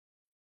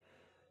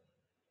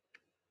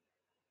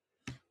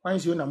Why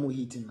is your name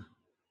eating?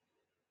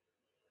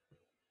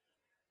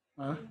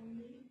 Huh?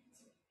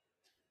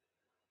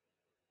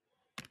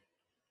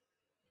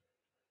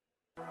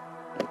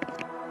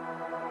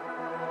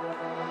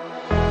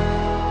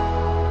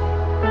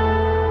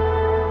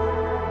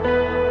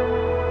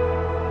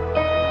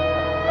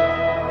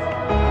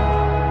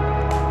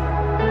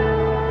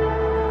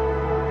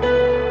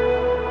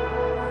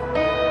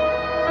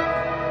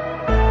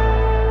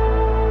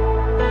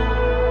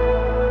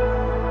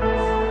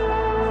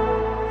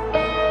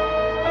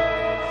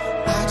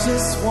 I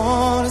just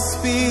want to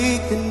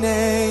speak the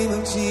name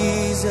of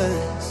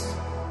Jesus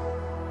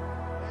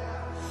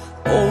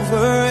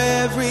over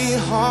every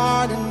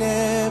heart and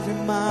every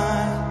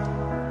mind.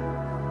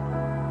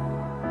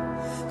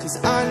 'Cause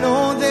I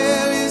know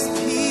there is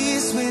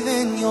peace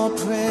within your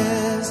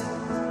presence.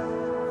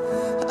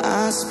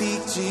 I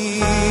speak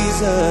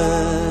Jesus.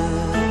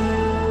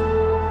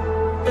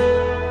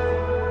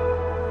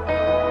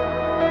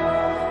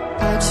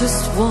 I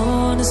just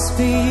want to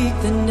speak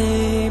the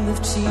name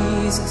of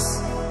Jesus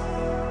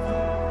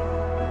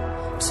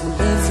till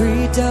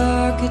every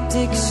dark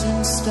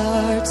addiction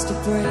starts to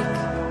break,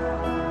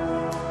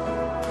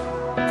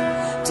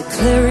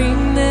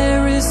 declaring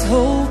there is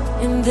hope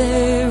and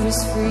there is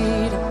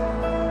freedom.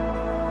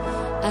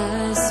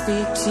 I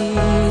speak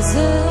Jesus.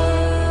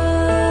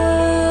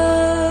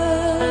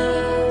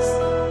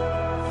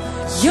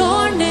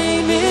 Your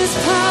name is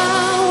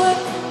power.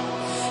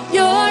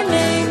 Your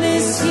name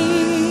is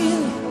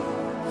healing.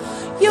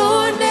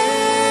 Your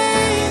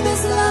name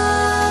is life.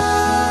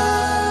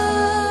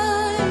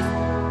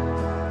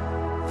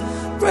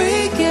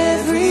 Break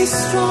every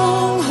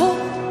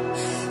stronghold.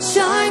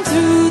 Shine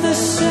through the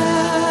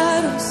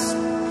shadows.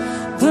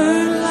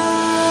 Burn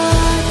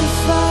like a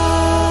fire.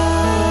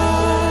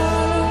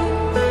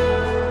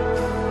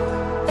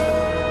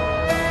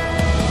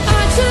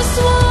 I just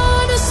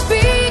want to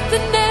speak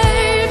the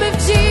name of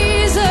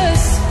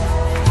Jesus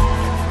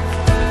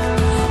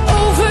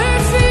over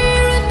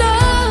fear and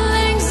all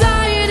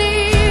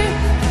anxiety,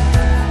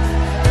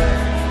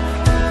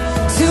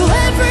 to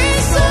every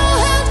soul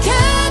held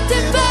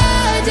captive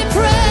by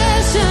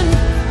depression.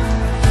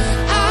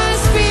 I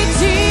speak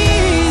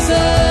Jesus,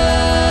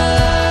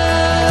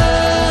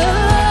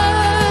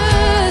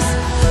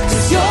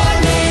 'cause your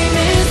name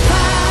is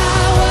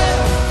power,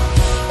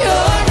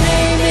 your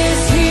name is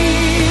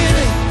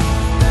healing,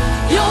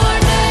 your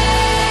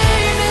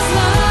name is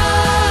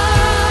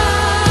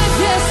life.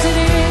 Yes, it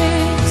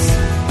is.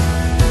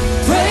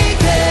 Break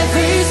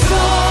every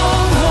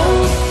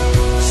stronghold,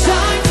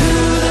 shine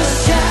through the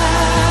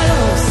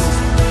shadows,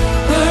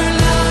 burn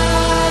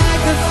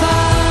like a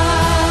fire.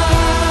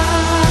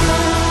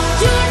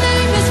 Your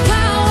name is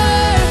power,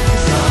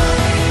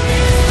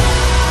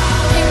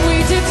 and we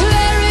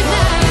declare it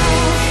now.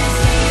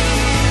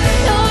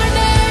 Your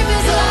name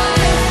is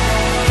life.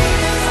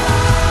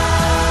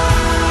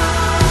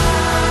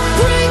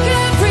 Break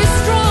every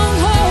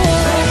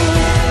stronghold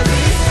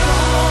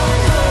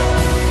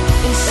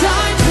and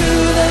shine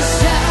through the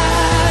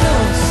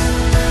shadows,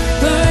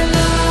 burn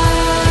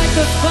like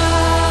a fire.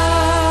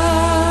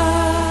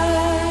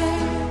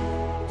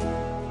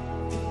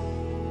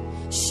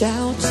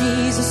 Shout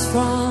Jesus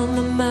from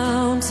the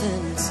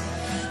mountains,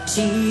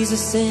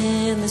 Jesus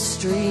in the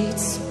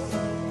streets,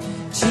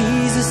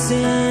 Jesus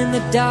in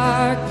the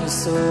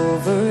darkness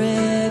over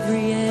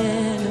every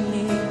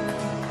enemy,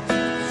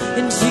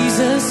 and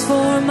Jesus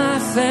for my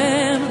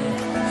family.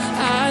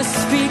 I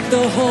speak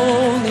the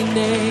holy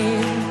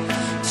name,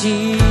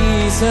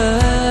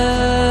 Jesus.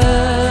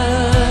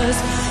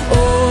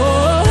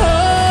 Oh,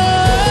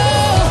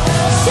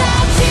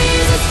 shout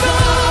Jesus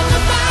from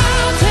the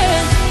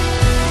mountain,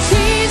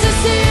 Jesus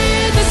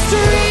in the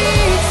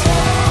streets,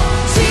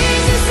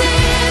 Jesus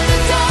in the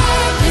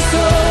darkness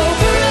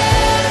over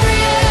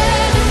every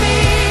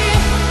enemy,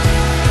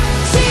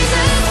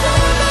 Jesus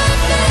for my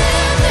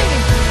family.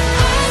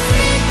 I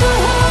speak the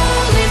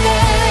holy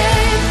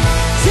name,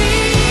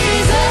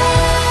 Jesus.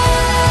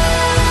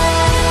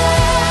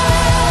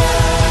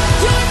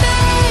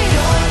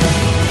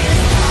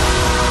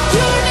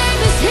 Your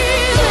name is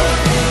healing.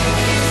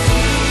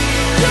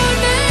 Your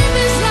name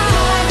is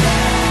life.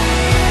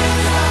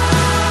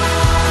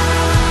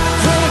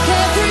 Break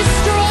every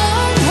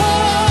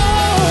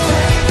stronghold.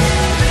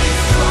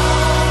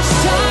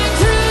 Shine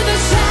through the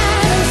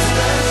shadows.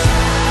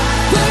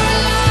 Burn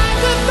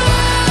like a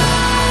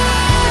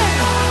fire.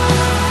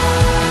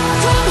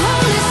 Come,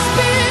 Holy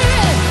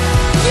Spirit.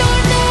 Your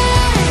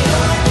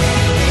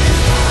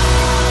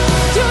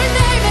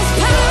name is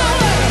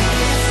power.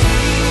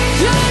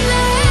 Your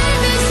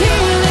name is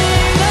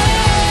healing.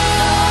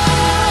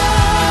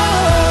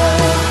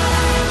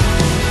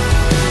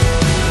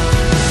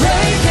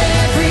 Break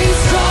every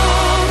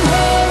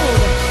stronghold.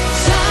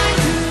 Shine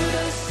through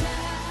the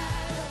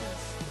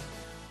shadows.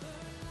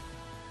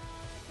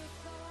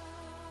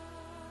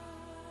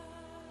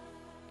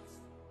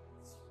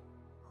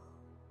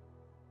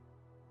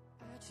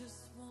 I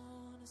just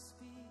want to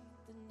speak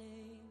the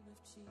name of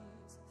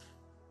Jesus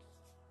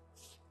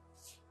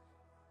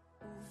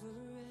over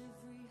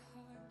every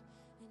heart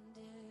and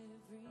every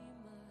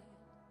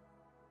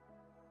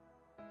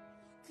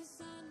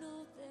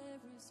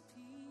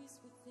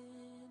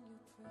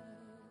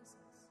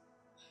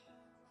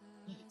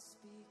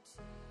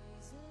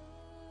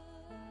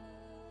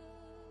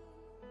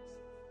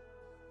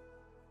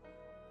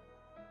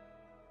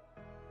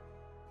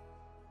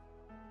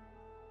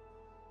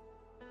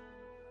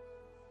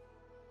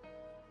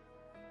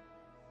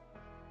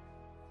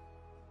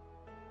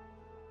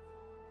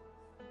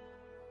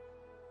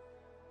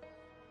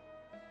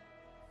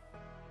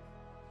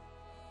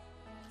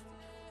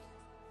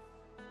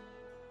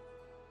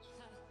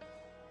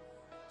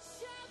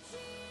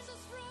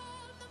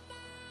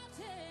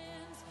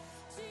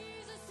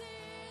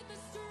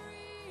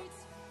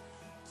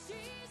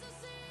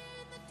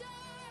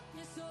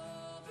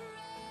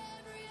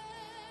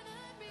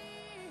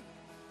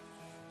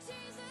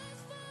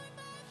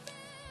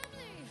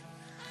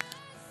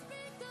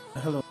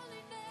Hello.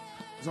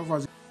 So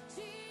far,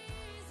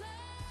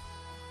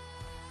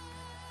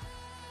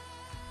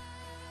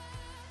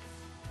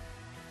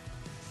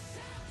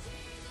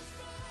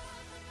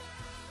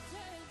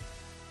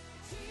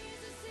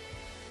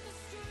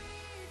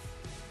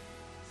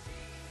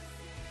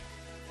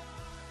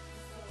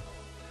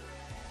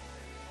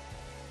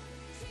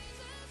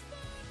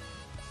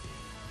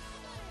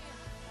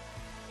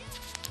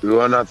 We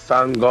wanna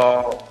thank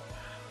God.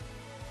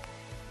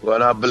 We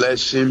wanna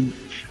bless Him.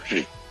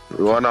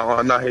 We wanna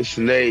honor His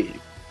name.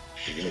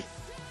 We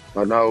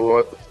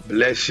wanna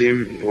bless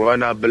Him. We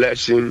wanna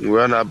bless Him. We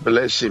wanna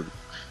bless Him.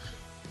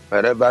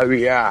 Wherever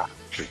we are,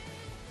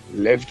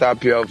 lift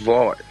up your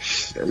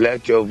voice.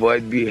 Let your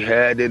voice be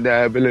heard in the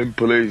heavenly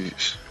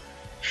places.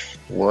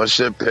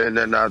 Worshiping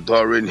and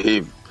adoring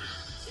Him.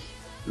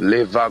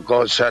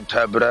 Livagosa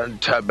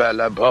tabranta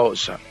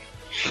belabosa.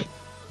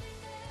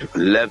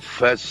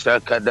 Lefesa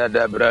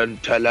kadada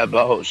branta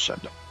labosa.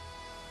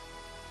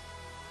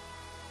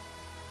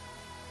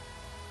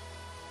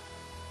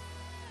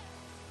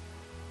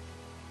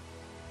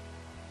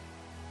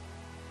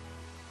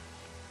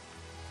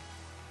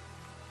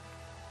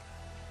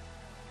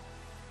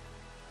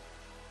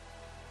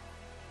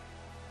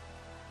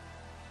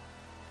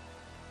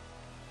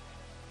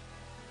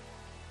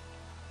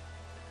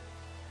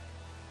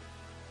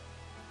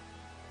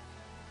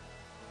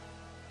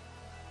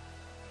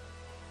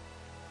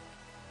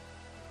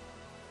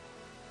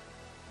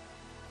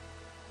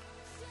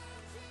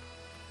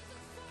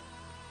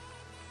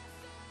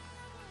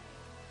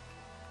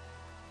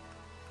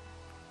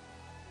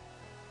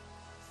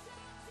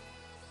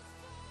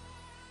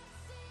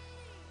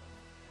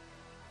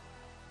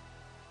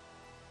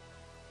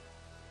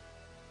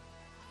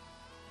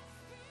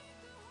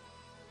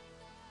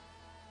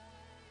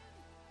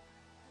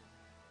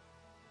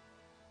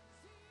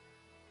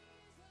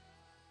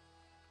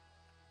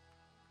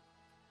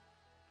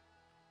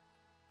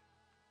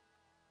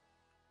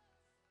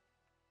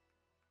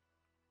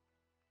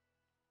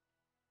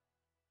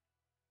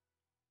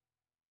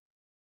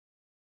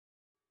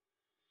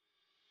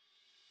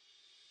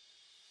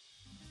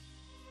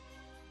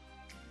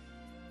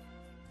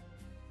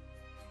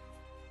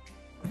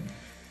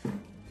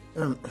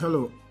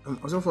 hello.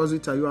 Also for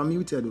Zita, you are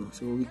muted,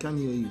 so we can't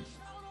hear you.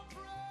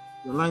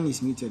 Your line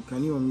is muted.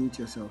 Can you unmute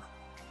yourself?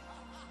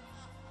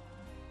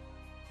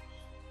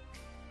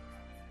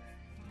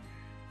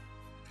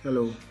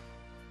 Hello.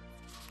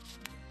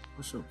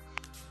 What's up?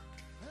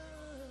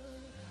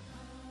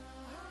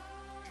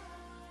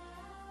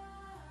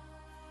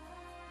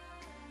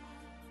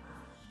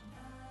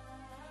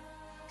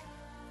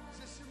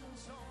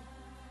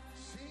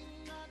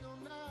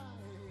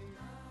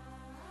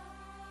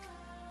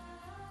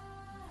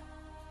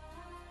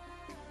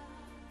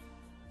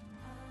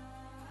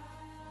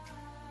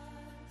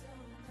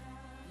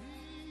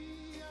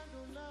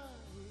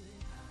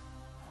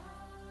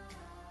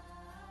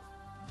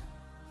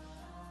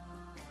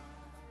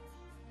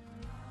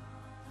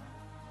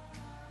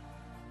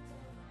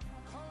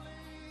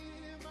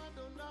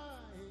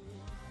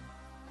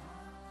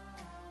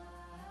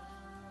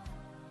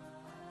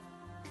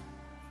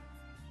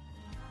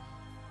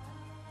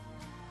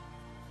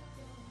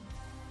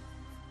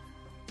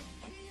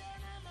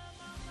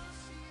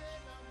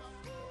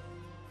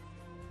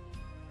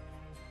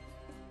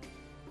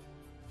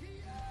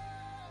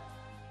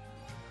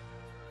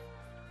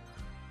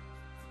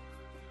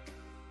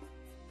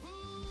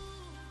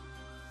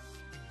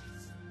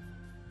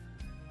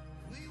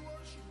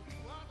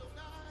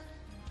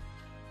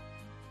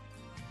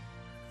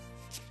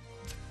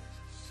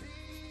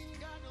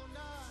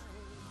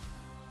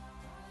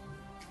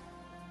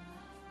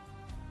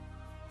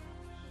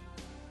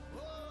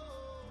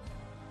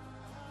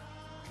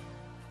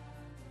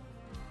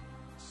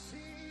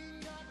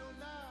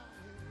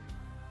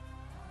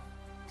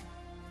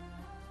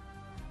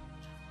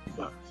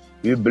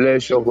 We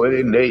bless your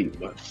holy name.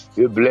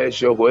 We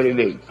bless your holy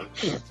name.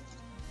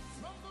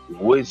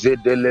 We say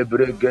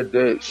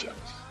deliberates.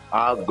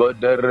 Our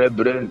God the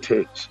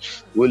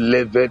rebrentes. We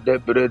live at the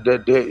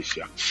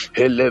breadesha.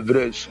 He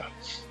lives.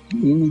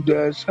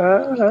 The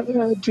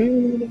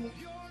Saturday.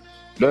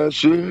 The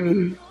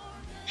sea.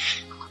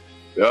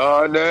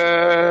 Your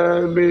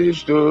name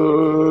is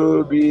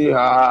to be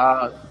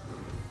high.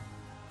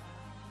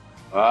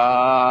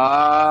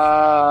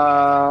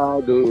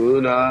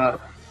 Adonai.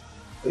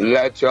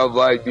 Let your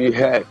voice be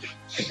heard.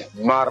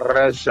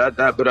 Maresa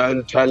da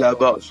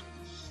brantalabos.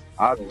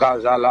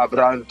 Agazala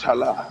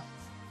brantala.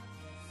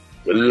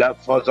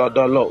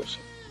 Lefozodolos.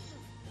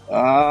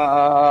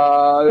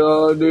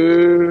 Your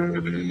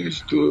name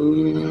is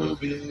to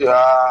be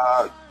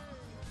high.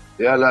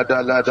 Yala da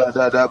la da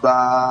da da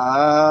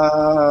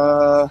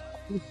ba.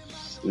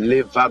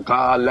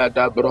 Livakala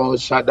da bro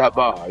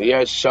sadaba.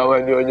 Yes, show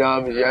and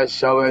yam. Yes,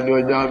 show and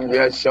yam.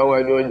 Yes, show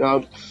and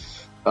yam.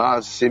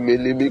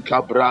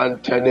 Similimica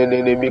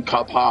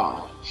brantenenimica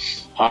pa.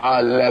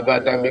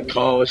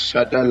 Levadamico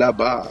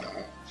sadalaba.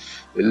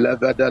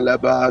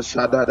 Levadalaba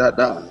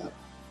sadada.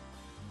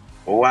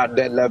 What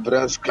the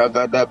lebras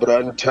cavada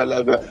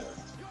brantelebe.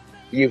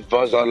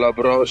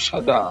 Ivazalabro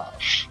Shada.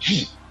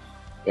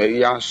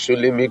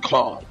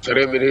 Yasulimiko.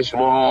 3 minutes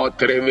more.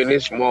 3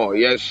 minutes more.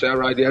 Yes, sir,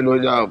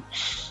 Radianonyam.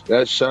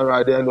 Yes, sir,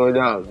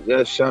 Radianonyam.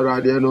 Yes, sir,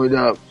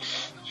 Radianonyam.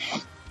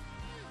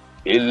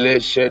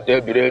 Ileshe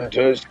de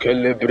Brentus,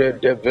 Celebre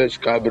de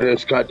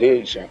Vescabres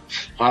Cadesha.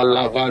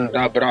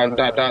 Alavanda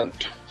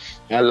Brandadant.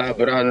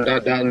 Alabranda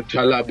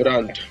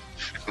Dantalabrant.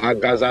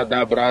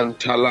 Agazada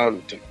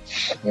Brantalant.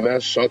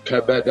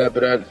 Mesokebede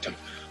Brent.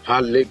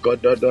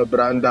 Haligoda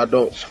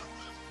Brandados.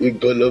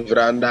 Igolo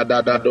Vranda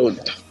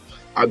Dadadont.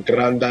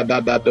 Agranda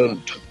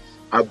Dadadont.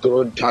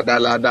 Agronta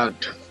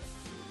Daladant.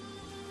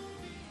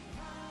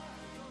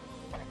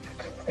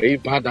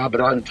 Ripada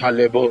Branta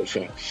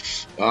Lebosa.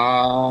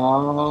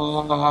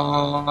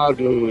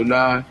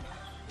 Aduna.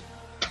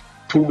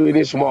 2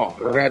 minutes more.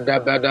 Reda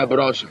Beda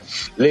Brosa.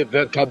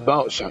 Liveka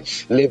Bosa.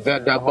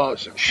 Liveda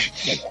Bosa.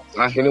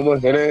 Ahinimu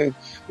Hene.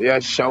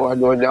 Yes,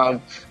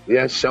 Shawanyam.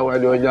 Yes,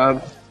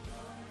 Shawanyam.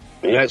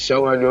 Yes,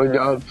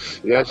 Shawanyam.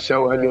 Yes,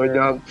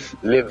 Shawanyam.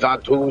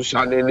 Livatu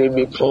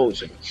Sanini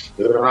Kosa.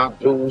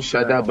 Ratu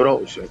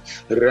Sadabrosa.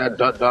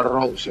 Reda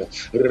Rosa.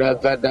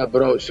 Reveda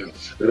Brosa.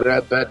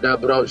 Reveda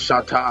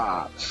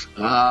Brosata.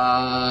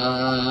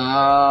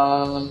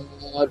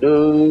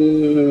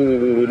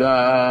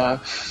 Aduna.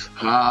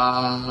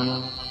 Aduna.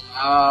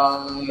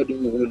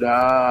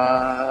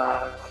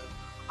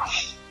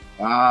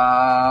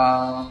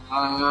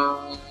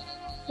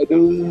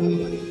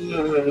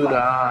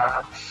 Aduna.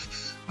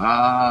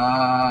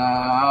 Aduna.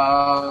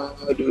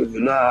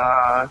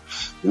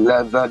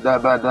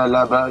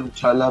 Levadabadalaban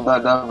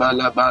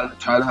talabadabalaban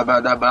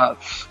talabadaba.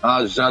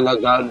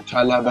 Azalagan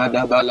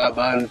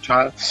talabadabalaban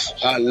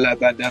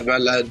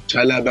talabadabalan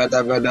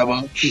talabadabadaba.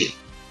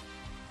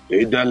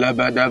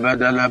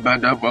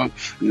 Idalabadabadalabadaba.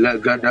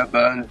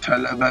 Lagadaban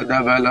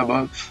talabadabalaba.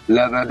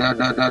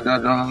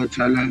 Lavadadadada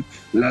tala.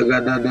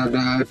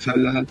 Lagadadada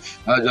tala.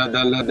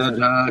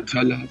 Azadaladada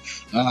tala.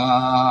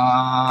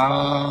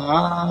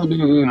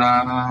 Aduna.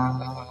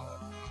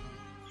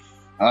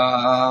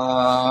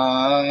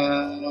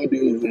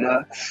 Aduna.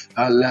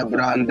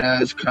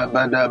 Alabrandes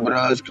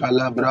kabadabras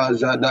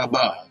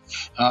kalabrazadaba.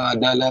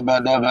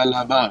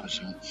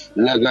 Adalabadabalabasa.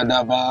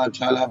 Lagadaba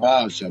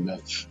talabasa.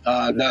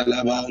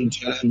 Adalaban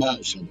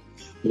talabasa.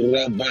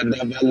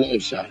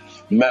 Rabadabalosa.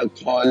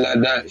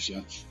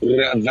 Makoladasha.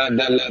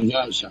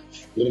 Rabadalavasa.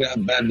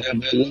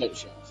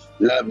 Rabadabalosa.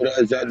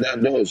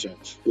 Labrazadadosa.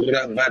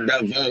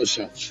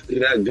 Rabadavosa.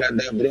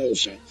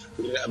 Ragadabrosa.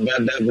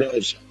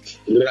 Rabadabrosa.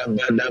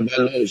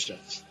 Rabadabalosa.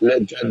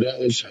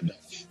 Letadosa.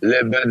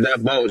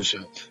 Lebadabosa.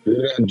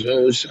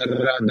 Radosa.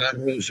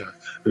 Radarosa.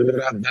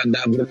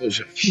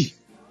 Rabadabrosa.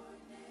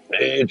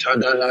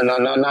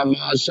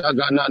 Etadalananamasa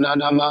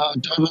gananama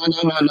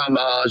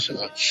tamanamasa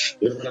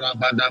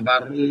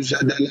rabadabarusa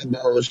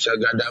delebosa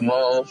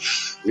gadamo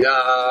ya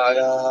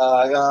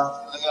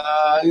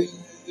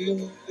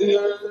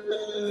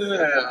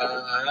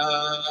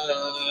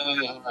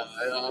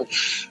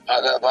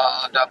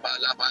alabada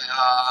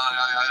balabaya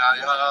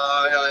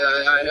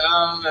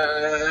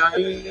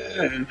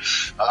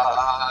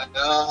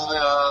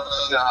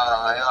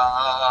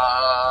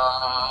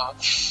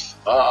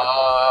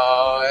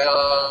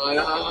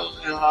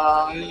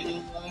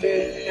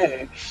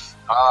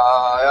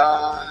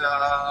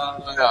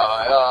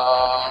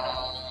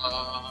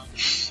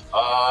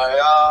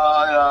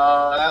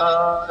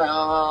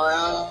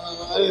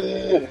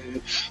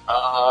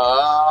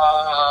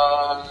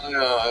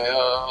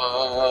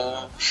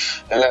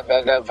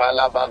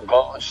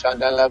Valabagosa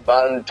de la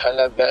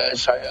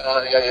Bantalabesa,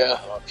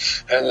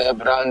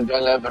 Elebranda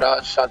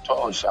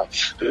Lebrasatosa,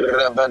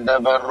 Rabada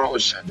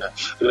Barosa,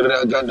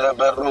 Ragada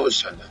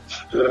Barosa,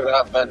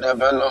 Rabada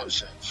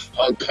Velosa,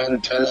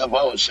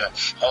 Ocantelabosa,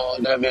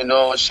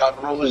 Odavinosa,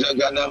 Rosa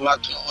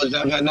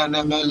Ganamatosa,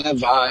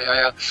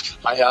 Venamelevaya,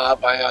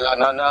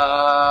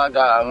 Ayapayalanana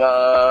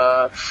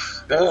Dama.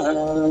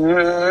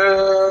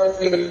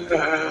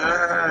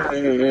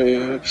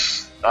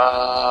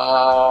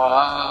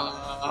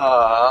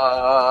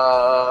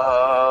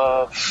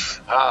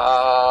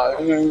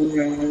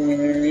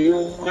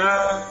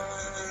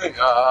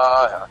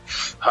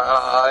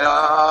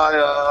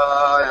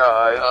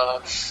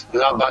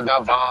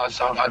 Labadava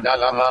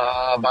Savadalama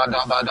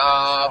Badabada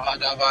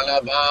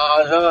Badabalaba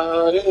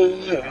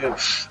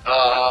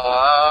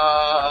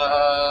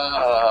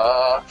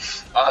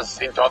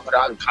Asito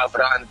Branca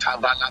Branta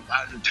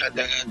Balabanta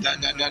de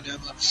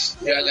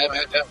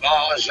Elemete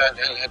Bosa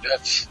de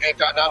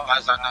Ekana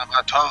Mazana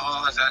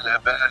Matosa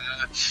Lebe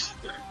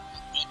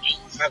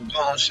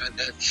Vagosa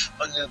de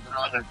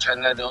Olebron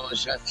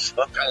Tenedosa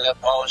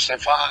Ocalaposa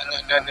Fana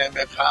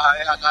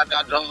Nemekaya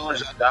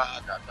Nadadosa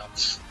Dada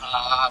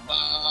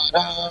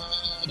Abada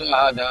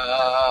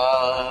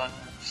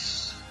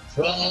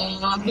from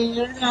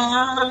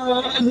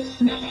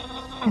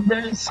the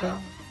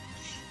sun.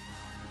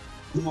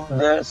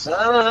 The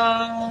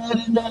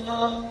sun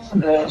of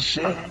the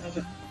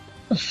shade,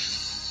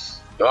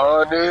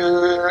 God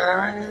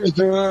is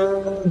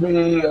to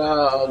be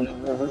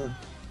honored.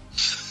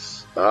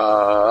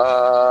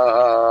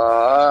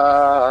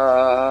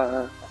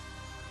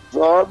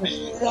 from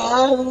the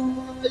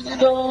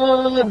rising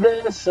of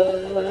the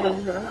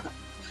sun,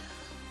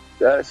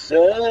 the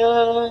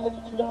sun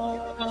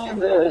of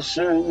the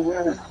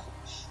sun.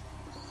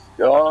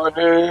 Your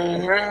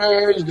name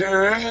is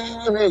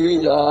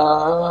Julian.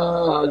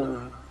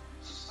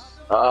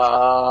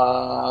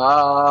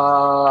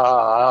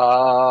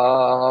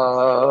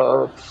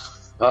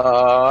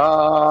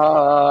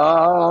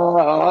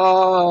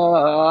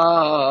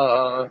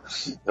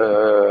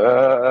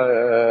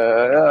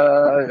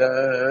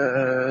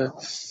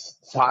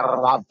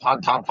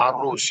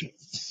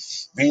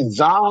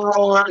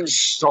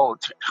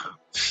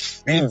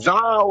 Be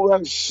thou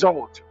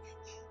exalted,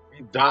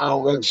 be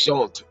thou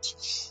exalted,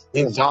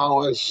 be thou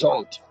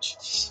exalted,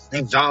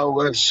 be thou exalted, be thou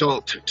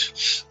exalted,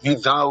 be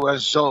thou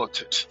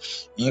exalted.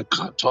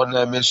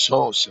 Ikatone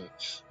misose,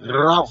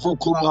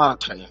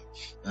 ravukumataya,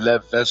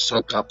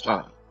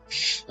 levesokapa.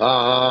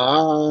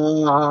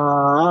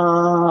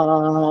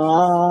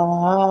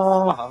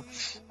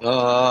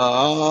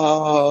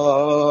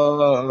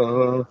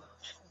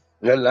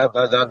 La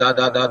da da da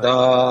da da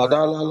da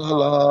la la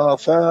la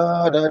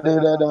fa da da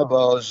da da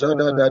ba za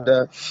da da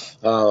da.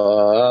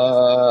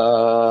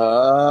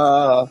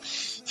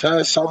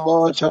 First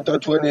Samuel chapter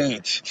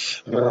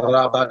 28.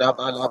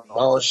 Rabadabala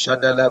ba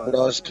shadala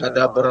bros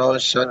kadabro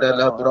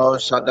shadala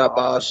bros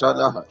shadaba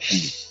shadaha.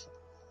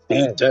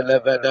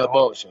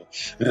 Intelevenosa,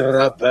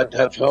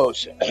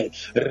 Rabadavosa,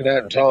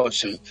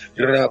 Rantosa,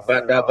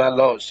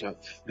 Rabadavalosa,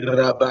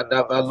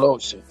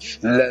 Rabadavalosa,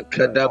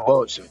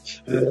 Lekadabosa,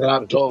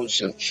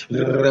 Rantosa,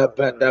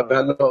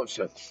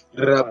 Rabadavalosa,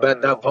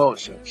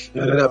 Rabadavosa,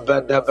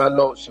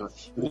 Rabadavalosa,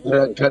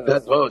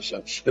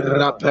 Rekadabosa,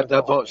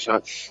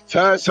 Rabadavosa.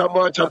 First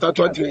Samuel chapter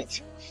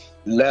 28.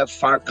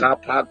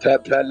 Lefakapate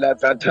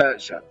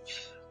Levatesa.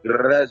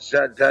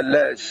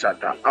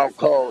 Rezadelesata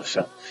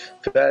Alcosa.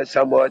 First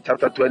Samuel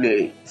chapter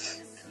 28.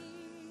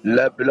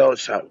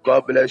 Leblosa.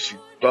 God bless you.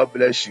 God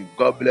bless you.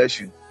 God bless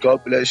you.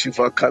 God bless you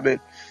for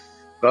coming.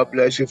 God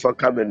bless you for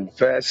coming.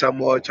 First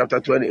Samuel chapter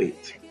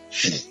 28.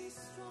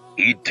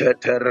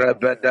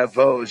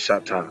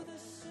 Iteterebedevosata.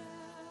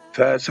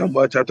 First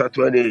Samuel chapter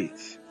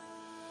 28.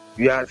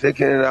 We are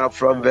taking it out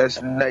from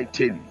verse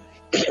 19.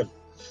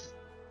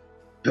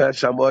 First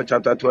Samuel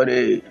chapter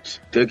 28.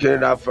 Taking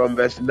it out from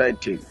verse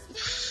 19.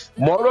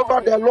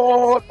 Moreover, the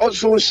Lord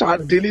also shall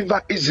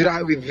deliver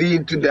Israel with thee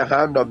into the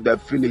hand of the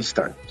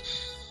Philistines.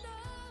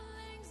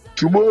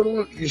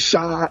 Tomorrow you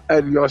shall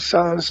and your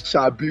sons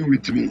shall be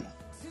with me.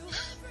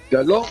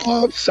 The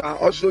Lord shall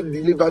also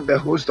deliver the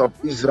host of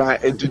Israel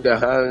into the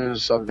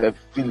hands of the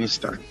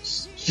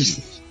Philistines.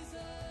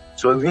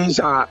 So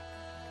these are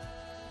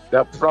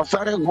the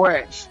prophetic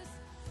words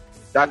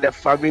that the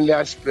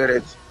familiar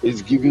spirit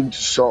is giving to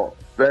Saul.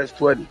 Verse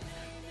 20.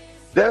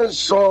 Then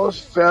Saul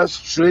fell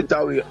straight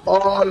away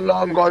all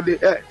along on the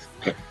earth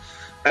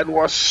and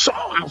was so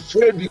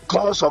afraid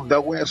because of the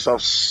words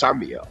of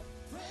Samuel.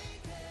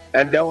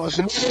 And there was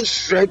no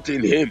strength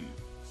in him,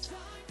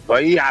 for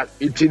he had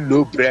eaten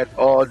no bread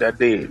all the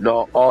day,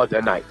 nor all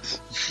the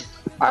night.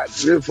 I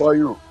pray for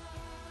you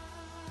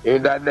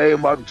in the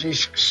name of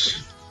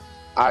Jesus.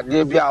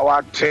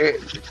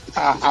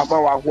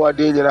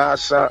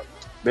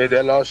 May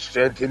the Lord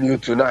strengthen you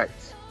tonight.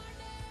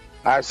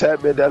 I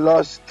said, may the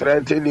Lord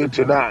strengthen you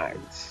tonight.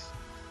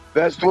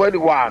 Verse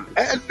 21.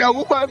 And the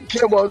woman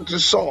came unto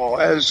Saul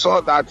and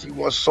saw that he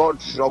was so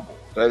troubled,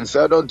 and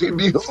said unto him,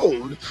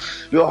 behold,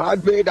 your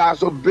handmaid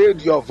has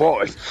obeyed your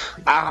voice.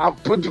 I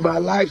have put my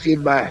life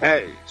in my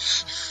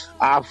hands.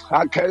 I have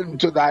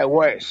hearkened to thy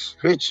words,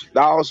 which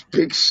thou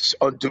speakest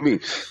unto me.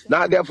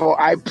 Now therefore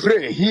I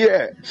pray,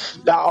 hear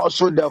thou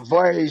also the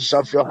voice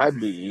of your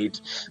handmaid,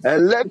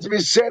 and let me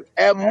set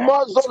a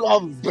morsel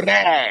of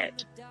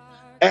bread,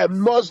 a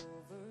morsel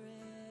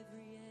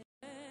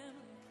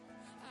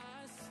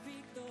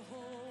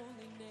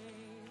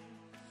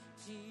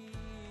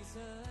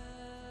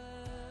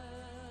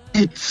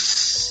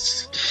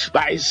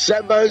by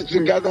servants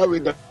together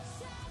with the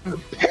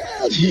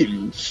compelled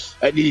him,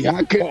 and he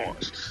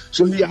hearkened.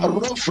 So he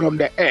arose from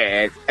the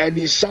earth, and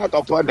he sat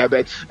upon the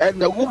bed.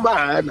 And the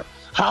woman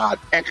had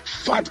a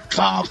fat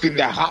calf in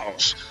the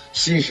house.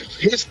 She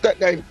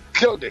hasted and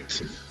killed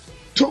it,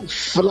 took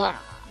flour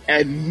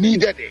and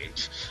kneaded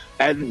it,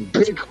 and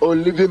baked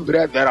unleavened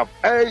bread thereof.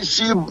 And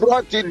she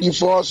brought it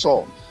before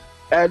Saul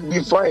and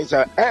before his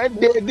son, and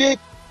they did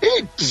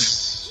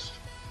eat.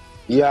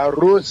 He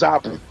arose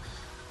up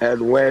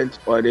and went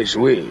on his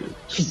way.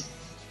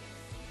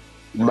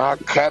 He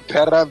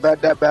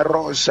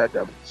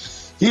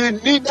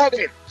kneaded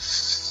it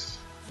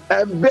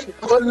and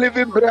baked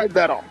unleavened bread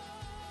thereof.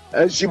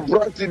 And she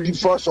brought it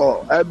before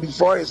Saul and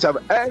before his son,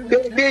 and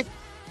they did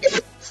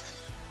eat.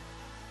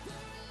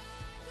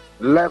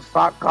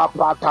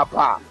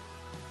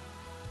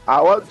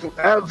 I want to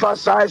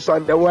emphasize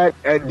on the word,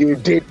 and they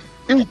did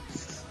eat.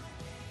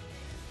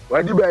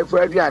 What do you mean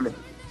for it?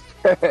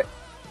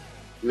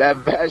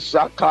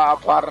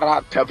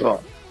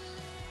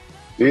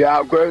 We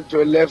are going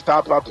to lift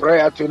up a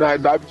prayer tonight,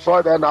 but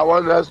before then I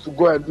want us to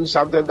go and do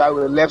something that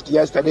we left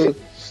yesterday.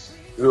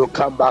 We will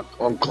come back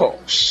on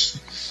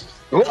course.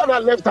 We want to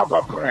lift up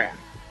a prayer.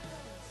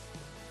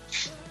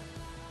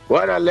 We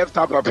want to lift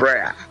up a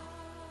prayer.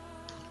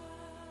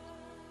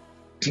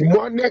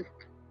 Demonic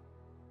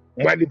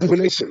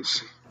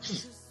manipulations,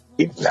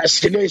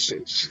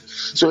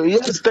 impersonations. So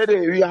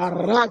yesterday we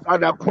arrived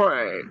at a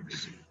point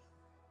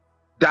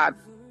that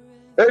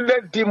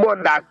any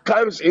demon that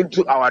comes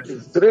into our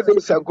 3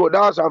 days ago, that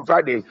was on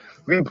Friday,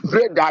 we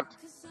prayed that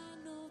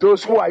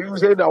those who are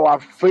using our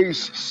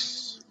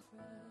faces,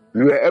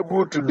 we were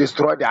able to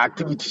destroy their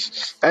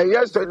activities. And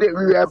yesterday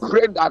we were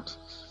praying that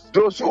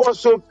those who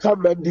also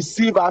come and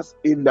deceive us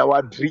in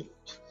our dreams,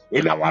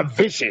 in our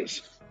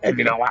visions, and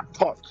in our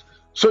thoughts,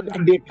 so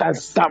that they can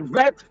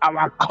subvert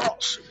our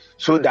cause,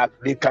 so that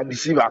they can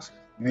deceive us,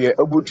 we are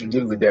able to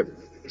deal with them.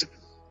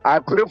 I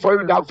pray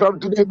for you that from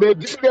today, may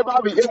they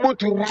never be able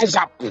to rise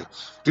up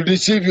to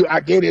deceive you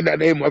again in the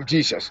name of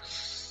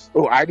Jesus.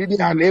 Oh, I didn't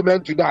hear an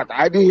amen to that.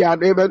 I didn't hear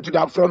an amen to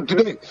that. From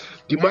today,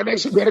 demonic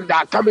spirits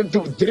that come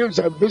into dreams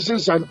and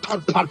visions and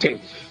third party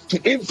to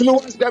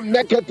influence them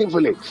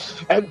negatively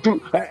and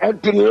to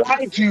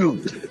lie to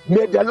you.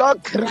 May the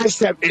Lord crush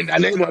them in the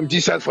name of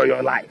Jesus for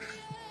your life.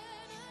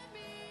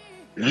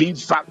 We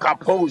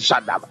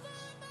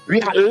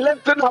are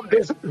lifting up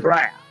this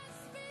prayer.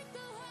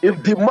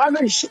 If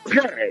demonic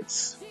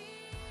spirits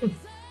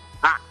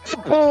are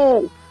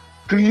able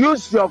to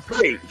use your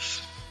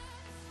face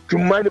to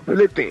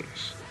manipulate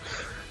things,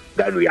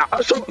 then we are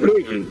also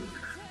praying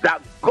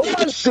that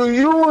God should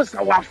use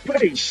our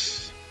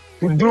face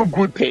to do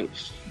good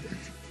things.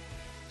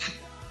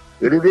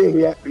 You didn't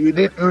hear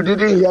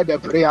the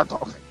prayer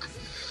topic.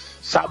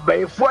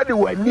 Somebody for the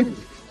one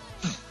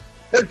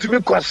to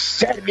be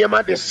concerned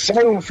the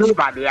same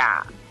favor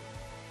there.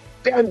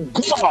 Then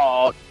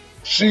God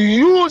should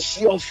use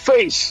your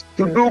face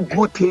to do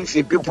good things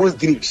in people's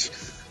dreams,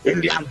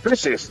 in their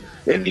visions,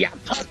 in their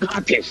third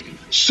parties,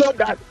 so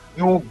that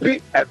you will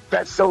be a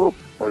vessel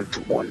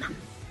unto honor.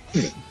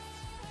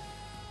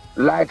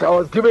 Like I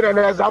was giving an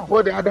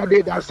example the other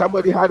day that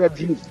somebody had a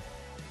dream.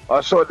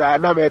 Also, the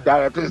anime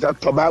director is that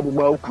Tomabu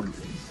Maukulu.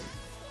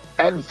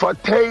 And for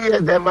 10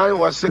 years, the man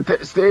was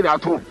staying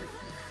at home.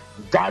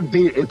 That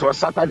day, it was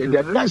Saturday.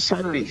 The next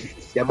Sunday,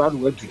 the man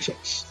went to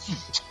church.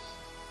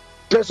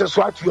 This is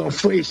what your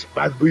face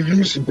must be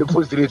used in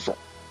people's dreams for.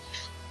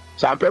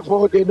 Some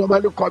people, they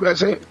normally come and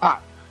say,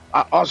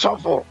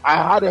 also, I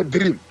had a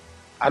dream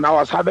and I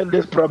was having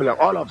this problem.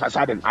 All of a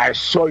sudden, I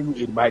saw you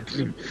in my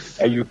dream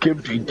and you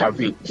came to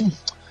intervene.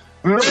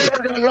 May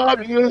the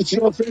Lord use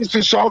your face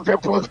to solve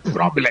people's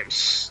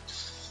problems.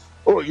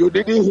 Oh, you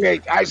didn't hear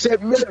it. I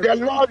said, may the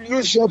Lord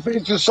use your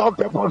face to solve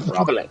people's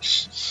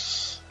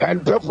problems.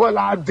 And people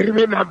are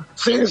dreaming and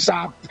things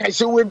are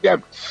pursuing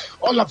them.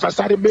 All of a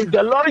sudden, may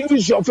the Lord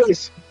use your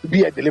face to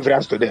be a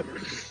deliverance to them.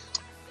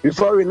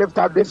 Before we lift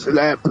up this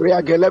prayer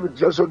again, let me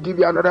also give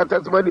you another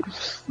testimony.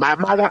 My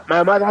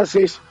mother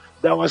says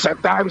there was a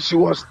time she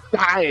was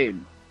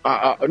dying.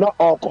 Not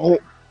alcohol.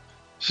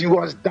 She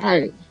was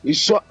dying. She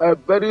saw a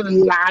very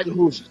large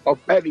host of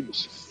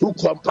enemies who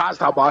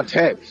compassed about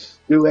her.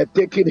 They were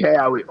taking her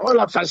away. All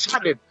of a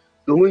sudden,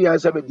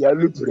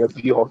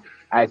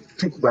 I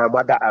took my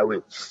mother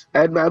away.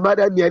 And my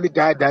mother nearly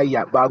died that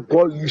year, but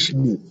God used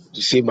me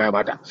to save my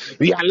mother.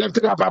 We are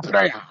lifting up a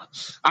prayer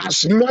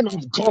as men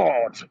of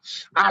God,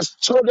 as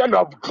children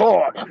of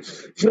God.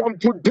 From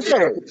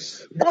today,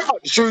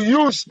 God should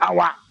use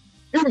our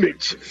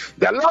image.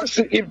 The Lord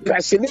should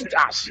impersonate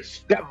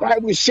us. The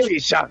Bible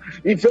says,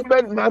 if a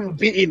man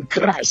be in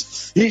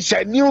Christ, he's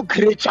a new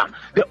creature.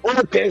 The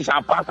old things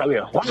are passed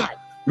away. Why?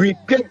 We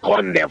take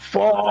on the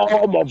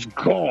form of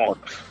God.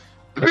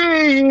 Be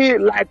ye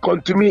like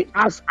unto me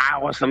as I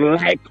was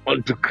like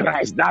unto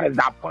Christ. That is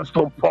the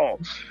Apostle Paul.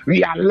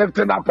 We are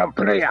lifting up a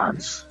prayer.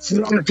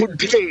 From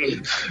today,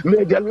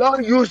 may the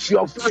Lord use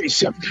your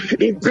face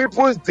in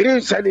people's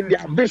dreams and in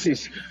their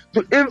visions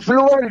to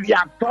influence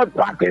their third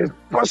parties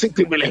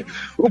positively.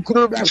 No,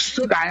 border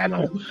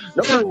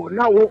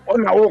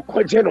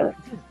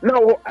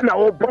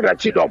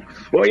chidom.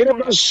 Or you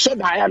never saw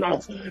Diana.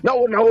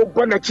 No,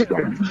 border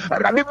chidom.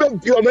 And I never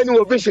do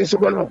many visions.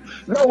 No,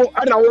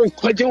 and I won't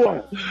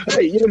quadro.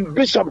 Hey,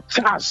 Bishop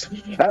Charles,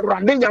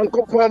 Radin and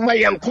Kopoma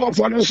and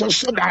Kofor,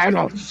 so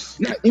Diana.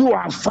 You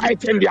are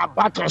fighting their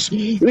battles.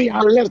 We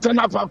are lifting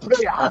up a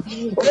prayer.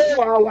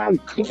 Oh, our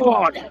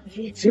God,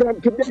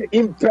 from today,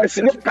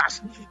 impersonate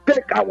us.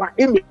 Take our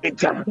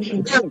image, oh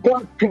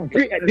God, to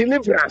be a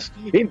deliverance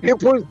in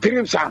people's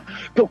dreams,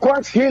 to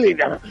cause healing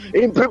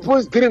in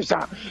people's dreams,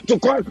 to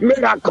cause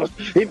miracles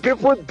in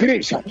people's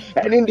dreams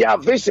and in their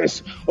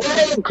visions.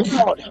 Oh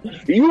God,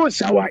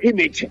 use our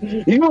image,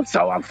 use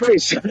our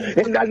face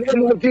in the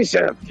name of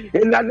Jesus,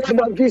 in the name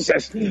of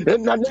Jesus, in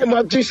the name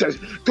of Jesus,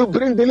 to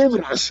bring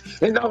deliverance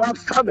in our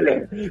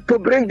family, to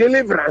bring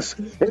deliverance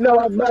in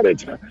our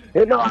marriage,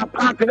 in our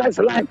partner's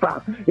life,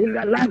 in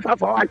the life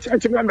of our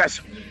church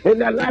members, in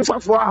the life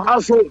of our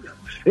household.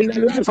 in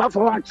the life of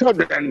our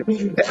children.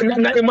 In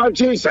the name of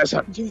Jesus.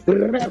 May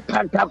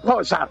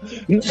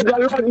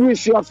the Lord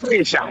use your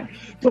face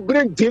to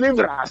bring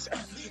deliverance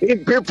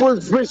in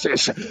people's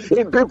wishes,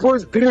 in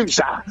people's dreams,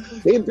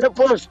 in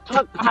people's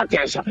thought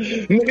patterns.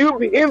 May you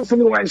be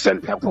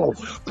influencing people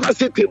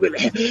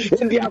positively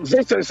in their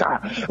visions.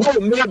 Oh,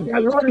 may the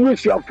Lord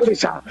use your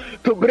face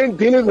to bring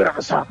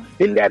deliverance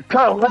in the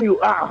town where you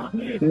are.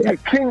 The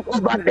king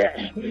over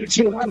there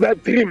should have a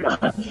dream,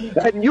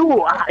 and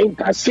you are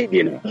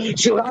interceding.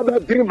 You have a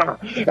dreamer,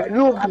 and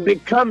you have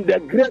become the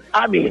great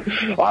army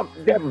of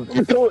the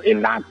battle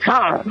in that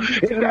town.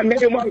 In the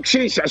name of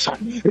Jesus,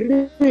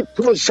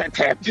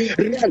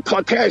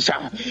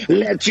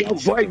 let your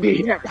voice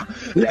be heard.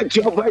 Let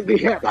your voice be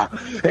heard.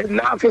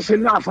 Enough is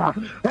enough.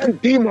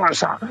 And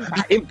demons are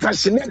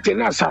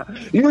impersonating us,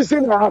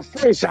 using our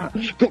face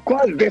to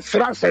cause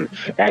destruction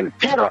and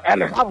terror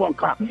and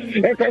havoc.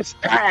 It is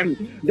time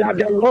that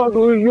the Lord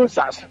will use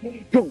us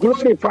to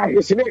glorify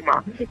His name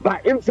by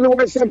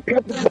influencing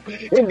people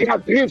in their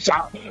dreams,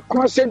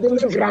 causing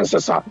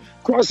deliverances,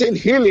 causing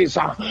healings,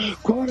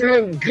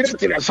 causing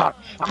greatness,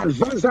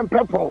 advancing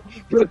people,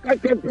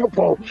 protecting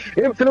people,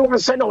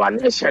 influencing our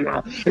nation.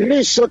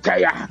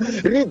 Risotaya,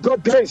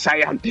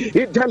 Rigotesaya,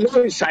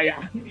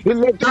 Idelosaya,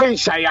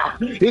 Iledesaya,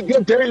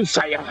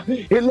 Igedesaya,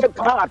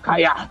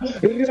 Ilepataya,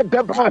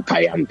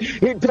 Redebataya,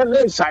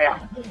 Idelesaya,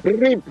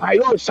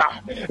 Ripayosa,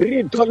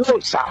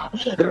 Ridolosa,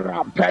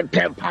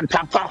 Rapete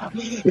Patapa,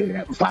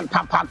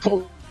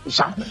 Patapato. Oh,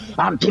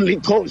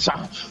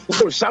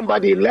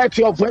 somebody let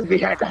your voice be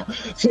heard.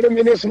 3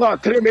 minutes more,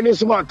 3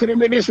 minutes more, 3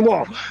 minutes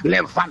more.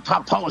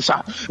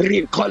 Levantapausa,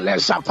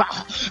 Ricolesapa,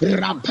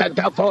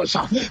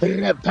 Rampetaposa,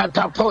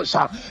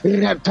 Repetaposa,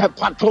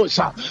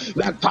 Repepatosa,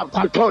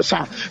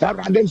 Letapatosa,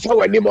 Radin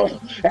for anymore,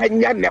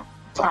 and Yanep.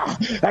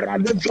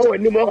 Radin for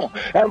anymore,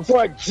 and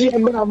for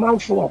GM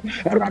Manfo,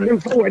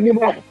 Radin for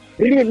anymore.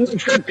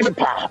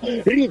 Riletapa,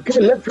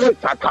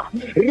 Rikelepata,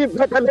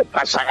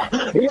 Ribetelepasaya,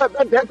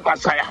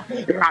 Ribetelepasaya,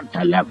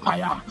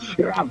 Ratelepaya,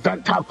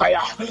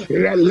 Ravetapaya,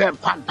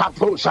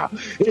 Relepataposa,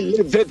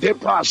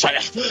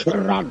 Ilevetepasaya,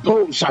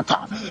 Radosata,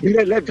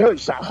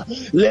 Reledosa,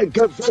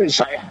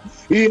 Legavesaya.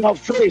 Your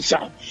face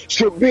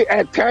should be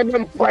a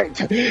turning point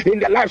in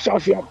the lives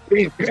of your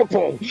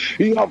people.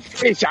 Your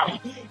face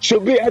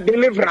should be a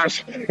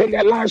deliverance in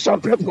the lives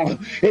of people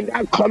in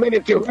that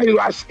community where you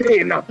are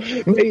staying.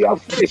 May your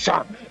face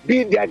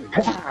be the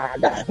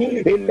God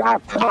in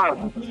that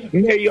town.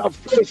 May your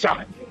face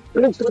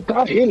bring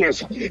total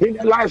healings in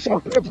the lives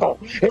of people,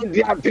 in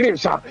their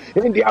dreams,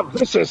 in their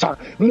visions.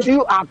 May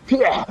you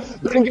appear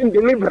bringing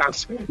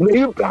deliverance. May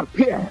you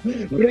appear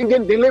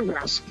bringing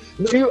deliverance.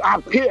 May you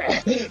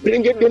appear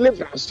bringing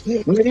deliverance.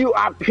 May you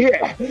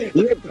appear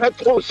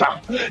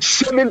lepetosa,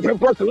 saving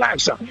people's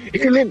lives,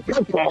 healing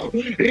people,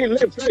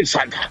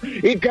 relevation,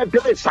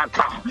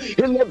 ikadesata,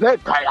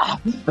 ilebetaya,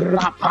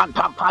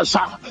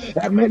 rapatapasa,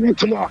 a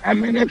minute more, a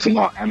minute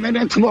more, a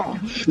minute more,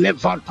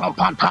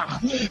 levantopata,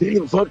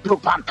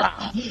 livotopata.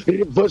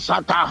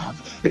 Rivosata,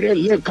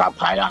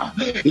 Relekapaya,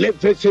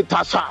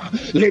 Levesitasa,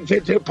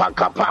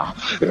 Levetepakapa,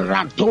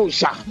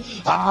 Ratosa.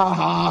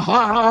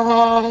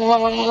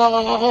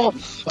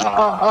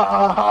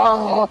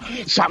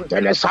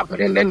 Something is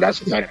happening in the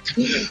spirit.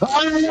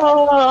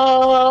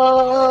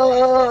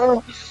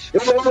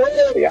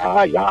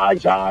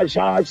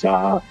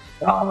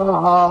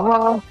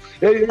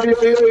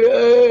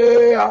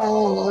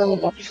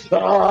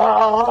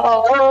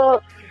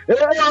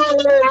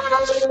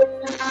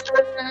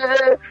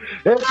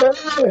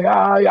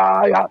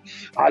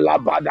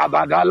 Alabada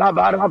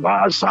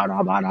badalaba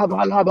sarabana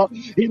balaba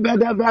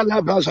ibedevela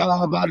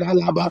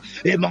basabadalaba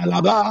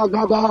imalaba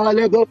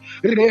gabalego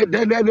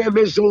redene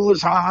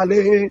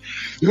mesosale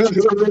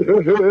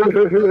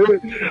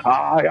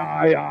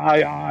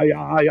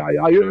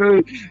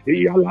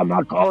yalama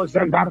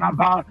kosa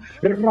daraba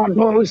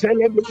rado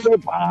celebre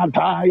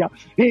pataya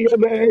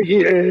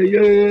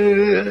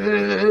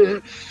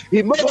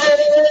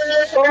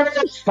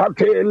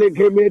Satele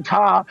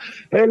Gemeta,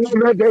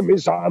 Element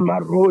Misama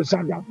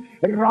Rosada,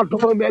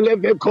 Ratomele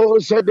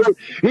Vecose,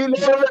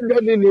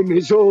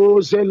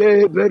 Ilemiso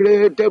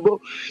celebratable,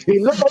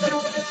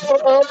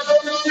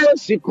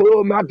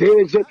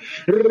 Ilosicomates,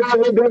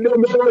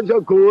 Radomemosa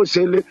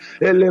Cosele,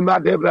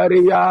 Elemate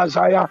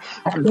Variasaya,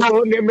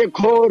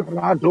 Adonemeko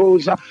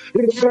Radosa,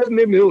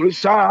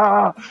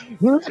 Remimusa,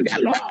 the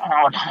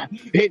Lord,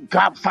 he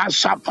got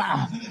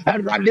Fasapa,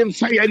 and Radim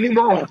say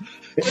anymore.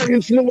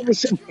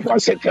 Influence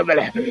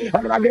positively.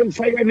 Running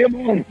fire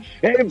anymore.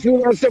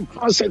 Influence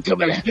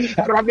positively.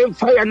 Running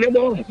fire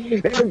anymore.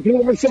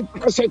 Influence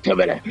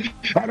positively.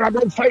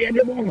 Running fire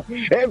anymore.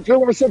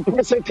 Influence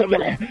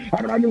positively.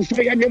 Running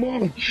fire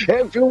anymore.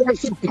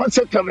 Influence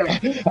positively.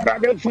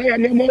 Running fire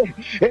anymore.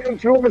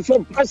 Influence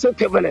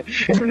positively.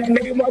 In the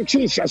name of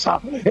Jesus.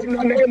 In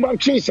the name of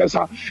Jesus.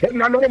 In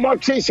the name of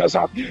Jesus.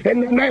 In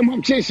the name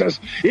of Jesus.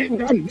 In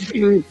the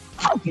name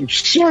of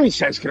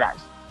Jesus Christ.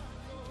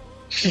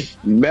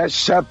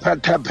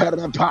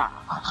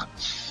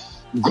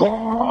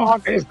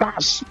 God is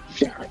that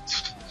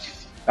spirit.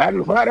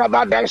 And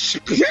wherever the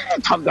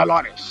Spirit of the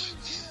Lord is,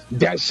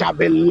 there shall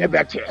be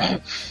liberty.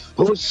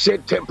 Who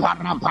said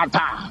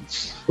parapata?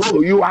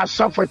 Oh, you are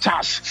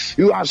Sophatas,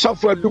 you are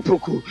Sophia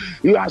Dupuku,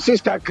 you are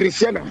Sister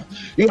Christiana,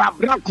 you are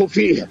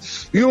Brakofi,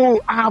 you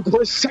are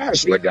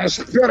possessed with the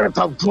Spirit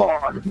of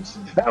God.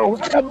 And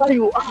wherever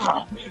you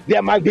are,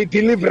 there might be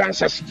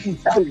deliverances.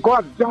 And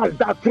God does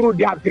that through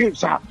their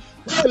dreams.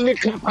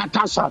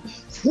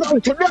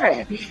 From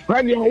today,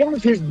 when your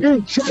wife is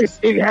being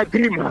chased in her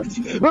dream,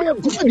 may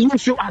God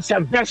use you as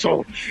a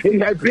vessel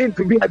in her dream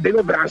to be a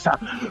deliverance.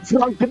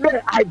 From today,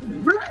 I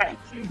pray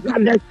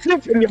that the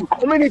truth in your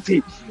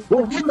community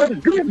will have a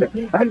dream,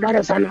 and there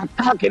is an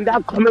attack in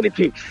that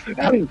community,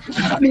 and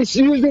God is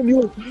using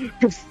you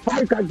to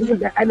fight against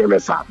the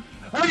enemies. I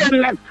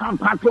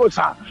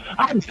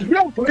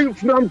pray for you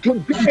from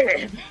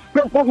today,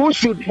 people who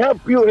should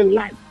help you in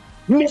life.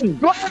 May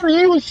God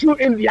use you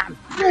in their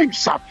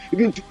dreams to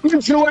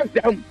influence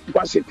them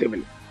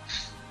positively.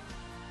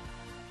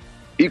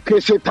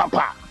 Ikese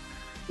tapa.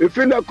 If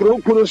you na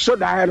kuro so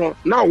da no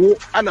na wo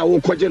ana wo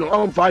kwaje no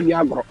on fa ni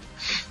agro.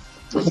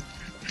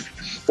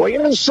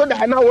 Oyen so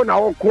da na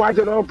wo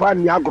kwaje no on fa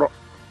ni agro.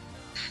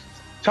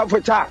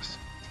 Suffer Charles.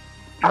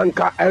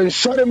 Anka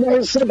ensure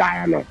men so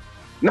da no.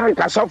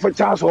 Nanka suffer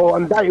Charles o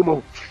on dai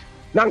mo.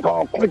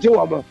 Nanka kwaje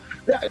wo mo.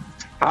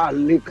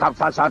 Alika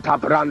fasata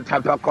branta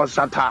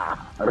pekosata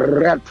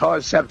reto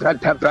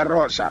sepete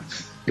perosa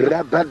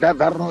rebede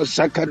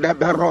verosa kede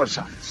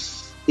verosa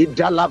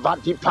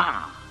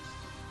idalavatipa.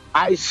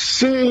 I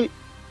see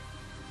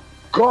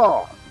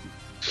God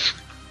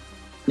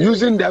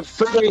using the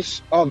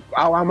face of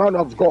our man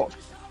of God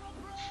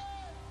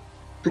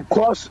to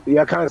cause,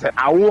 you can say,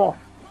 a war.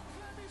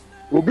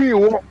 Ubi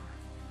war.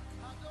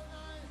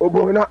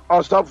 Obona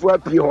ostofwe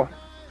pio.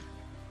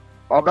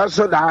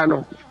 Obeso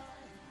dano.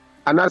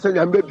 And I said,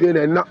 I'm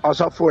being not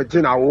also for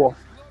a war,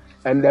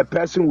 and the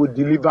person will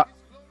deliver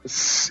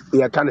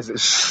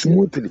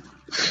smoothly.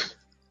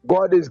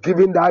 God is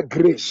giving that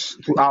grace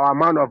to our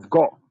man of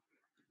God.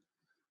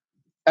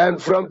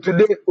 And from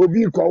today,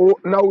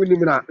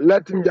 now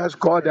let him just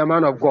call the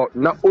man of God.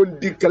 Now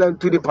only to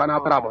the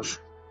Panabramos.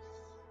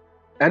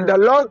 And the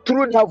Lord,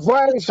 through the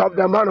voice of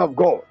the man of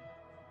God,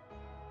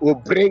 will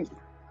bring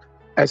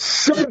a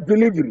safe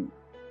delivery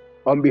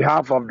on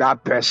behalf of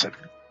that person.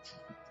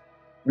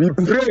 We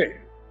pray,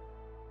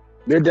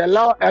 may the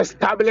Lord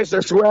establish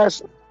His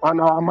words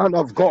on our man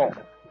of God.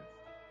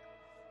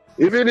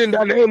 Even in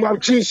the name of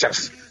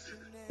Jesus,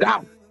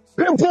 that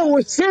people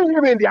will see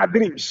Him in their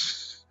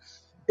dreams,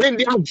 in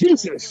their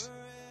visions,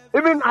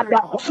 even at the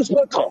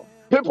hospital,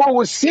 people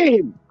will see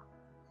Him.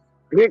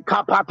 We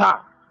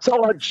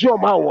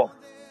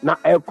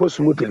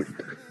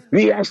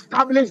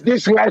establish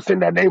this words in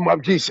the name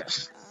of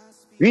Jesus.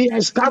 We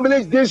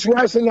establish this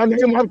words in the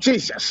name of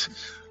Jesus.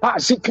 I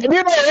pray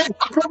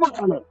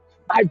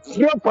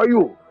for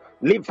you.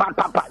 You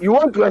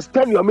want to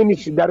extend your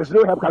ministry, there is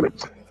no help coming.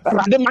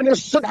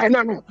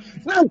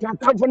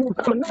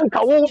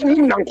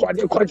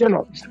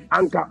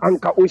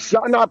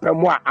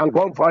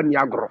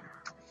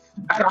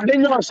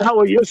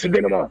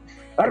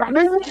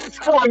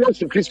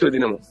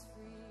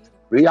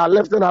 We are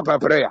lifting up a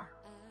prayer.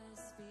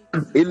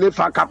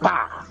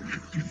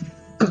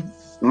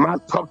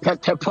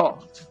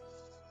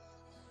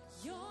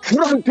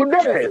 From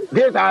today,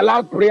 this is our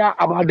last prayer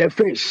about the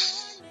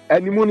face.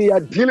 And when you are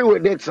dealing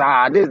with it, this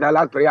is the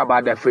last prayer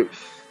about the face.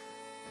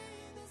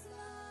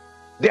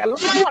 The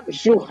Lord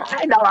should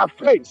hide our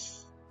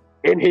face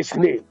in His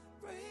name.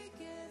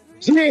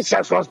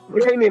 Jesus was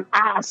praying in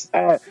us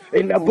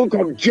in the book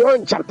of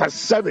John chapter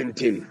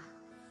 17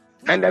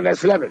 and then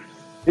verse 11.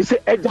 He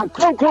said,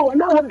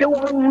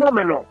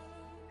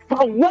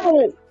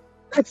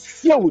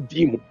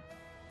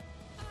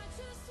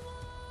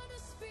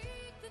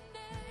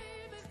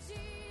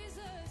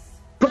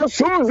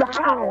 persons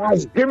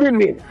has given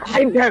me,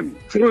 hide them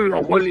through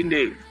your holy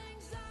name.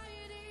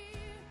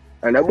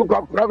 And the book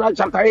of Proverbs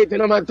chapter 8 and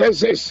number 10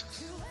 says,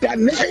 the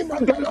name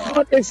of the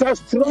Lord is a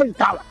strong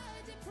tower.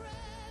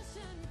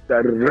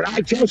 The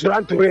righteous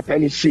run to it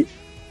and is safe.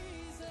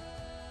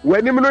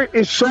 When him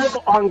is so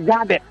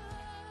unguarded,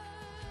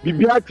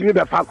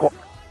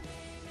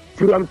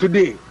 from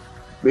today,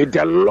 may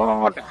the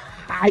Lord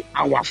hide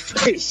our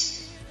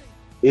face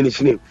in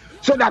His name.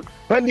 So that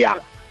when they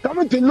are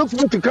coming to look for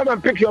you to come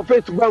and pick your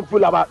face to go and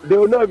fool about, they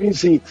will not even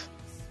see it.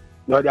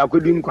 No, they are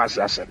couldn't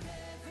question.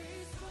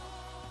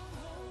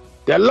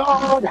 The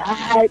Lord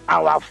hide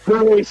our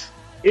face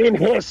in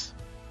His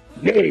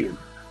name.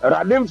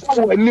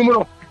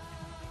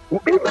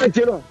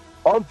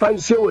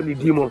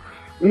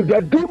 If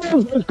the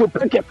demons want to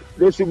pick it,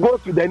 they should go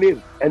to the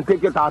name and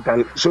take it out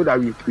and so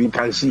that we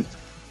can see.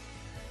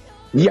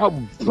 The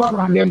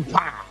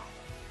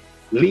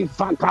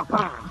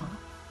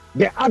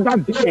other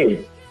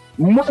day,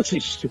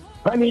 Moses,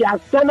 when he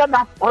ascended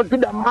up onto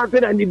the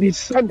mountain and he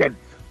descended,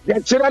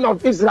 the children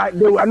of Israel,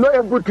 they were not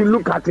able to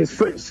look at his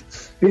face.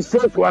 His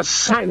face was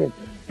shining.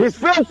 His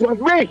face was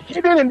very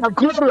hidden in the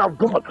glory of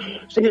God.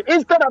 So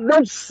instead of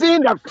them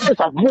seeing the face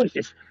of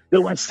Moses, They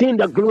were seeing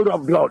the glory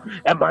of God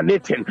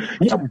emanating.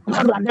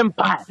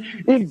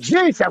 If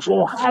Jesus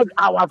will hide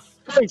our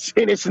face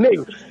in his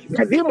name,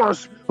 the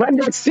demons, when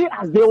they see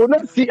us, they will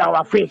not see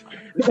our face.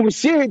 They will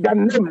see the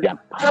name, the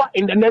power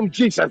in the name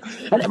Jesus.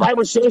 And the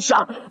Bible says,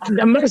 at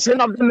the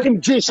mention of the name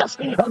Jesus,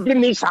 every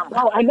knee shall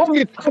bow, and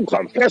every tongue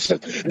confesses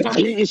that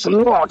he is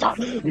Lord.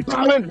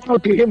 Bowing down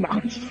to him.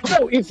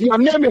 Oh, if your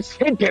name is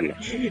hidden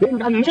in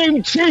the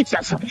name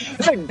Jesus,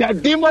 the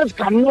demons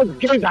cannot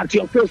gaze at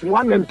your face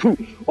 1 and 2.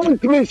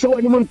 Only so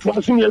anyone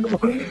trust me,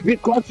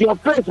 because your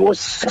face will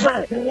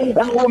shine and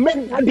will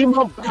make that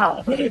demon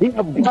bow. You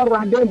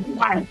bow them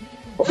by.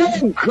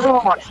 Oh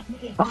God,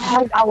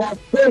 hide our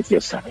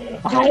faces,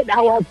 hide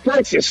our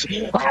faces,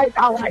 hide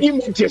our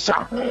images,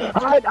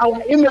 hide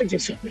our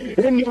images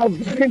in your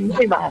very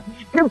name.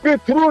 Keep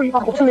it through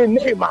your holy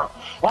name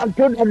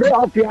until the day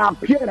of your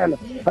appearance.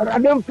 I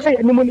don't pay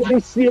anyone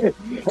this year.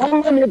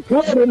 I'm going to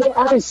pray,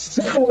 I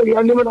say,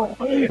 in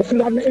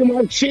the name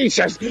of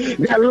Jesus,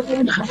 the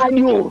Lord hide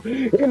you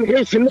in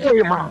his name.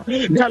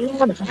 The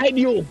Lord hide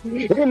you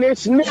in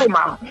his name.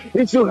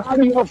 He should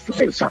hide your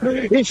face.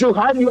 He should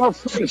hide your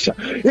face.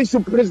 He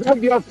should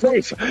preserve your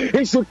face.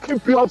 He should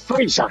keep your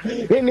face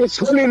in his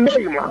holy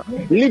name.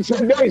 Lift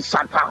your day,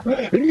 Satan.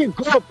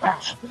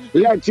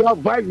 Let your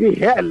voice be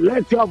heard.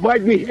 Let your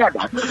voice be heard.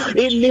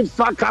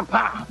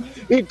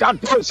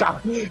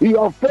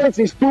 Your face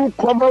is too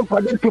common for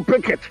them to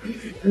pick it.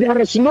 There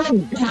is no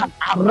gap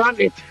around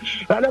it.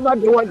 Whenever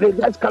they want, they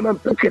just come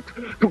and pick it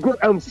to go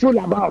and fool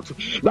about.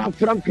 But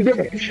from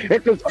today,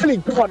 it is only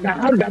God that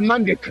has the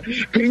mandate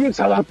to use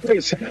our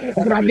face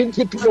and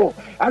identity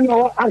and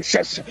our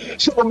access.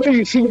 So obey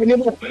you see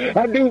anymore.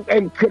 I think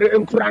in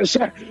France,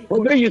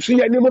 obey you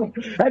see anymore.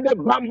 And the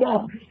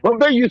Bambo,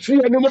 obey you see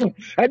anymore.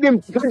 I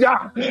didn't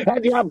Kaja,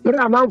 and the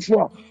Abraham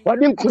for, I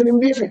didn't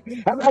Columbia,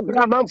 and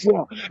Abraham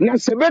for. Now,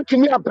 submit to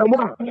me up and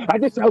one. I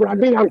just have a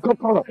ring and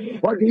couple,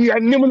 or the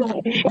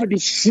animal, or the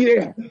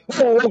share.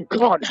 Oh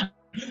God.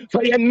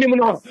 For your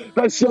name,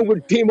 so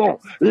with demon,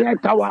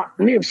 let our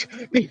names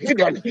be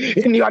hidden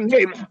in your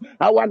name.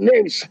 Our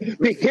names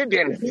be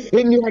hidden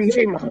in your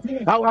name.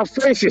 Our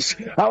faces,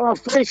 our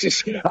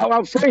faces,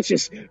 our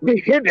faces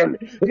be hidden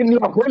in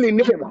your holy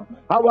name.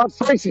 Our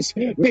faces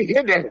be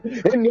hidden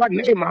in your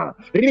name.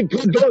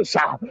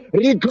 Rigodosa,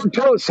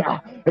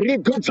 Rigodosa,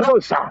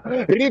 Rigodosa,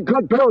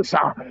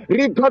 Rigodosa,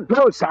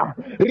 Rigodosa,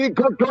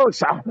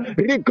 Rigodosa,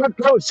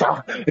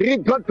 Rigodosa,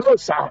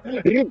 Rigodosa,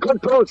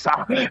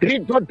 Rigodosa,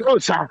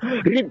 Rigodosa.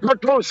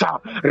 Rigodosa,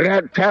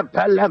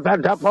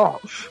 Retepelevadapo,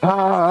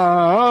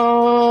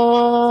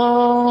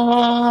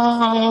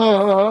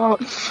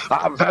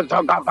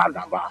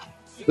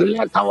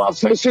 let our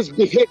faces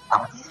be hid.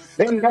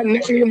 In the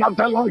name of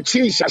the Lord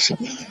Jesus,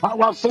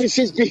 our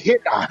faces be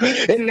hid.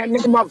 In the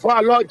name of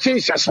our Lord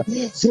Jesus,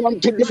 from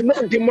today,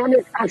 no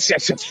demonic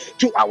access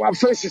to our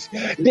faces.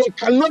 They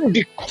cannot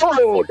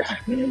decode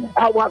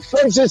our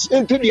faces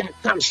into their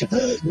camps.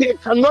 They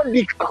cannot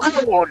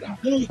decode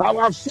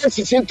our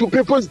faces into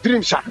people's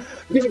dreams.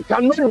 They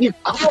cannot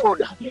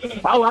decode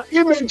our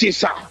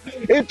images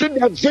into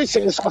the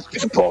visions of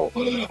people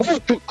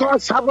to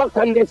cause havoc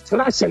and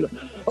destruction.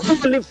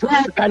 Only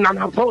flag and an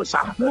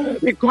opposer,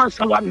 because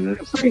our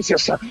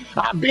faces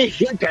are being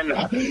hidden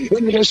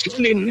in his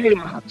holy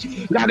name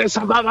that is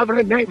above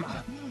every name.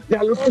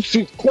 The Lord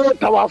should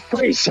quote our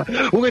face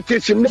with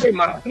his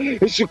name.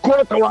 He should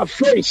quote our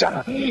face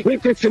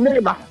with his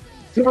name.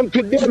 From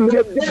today,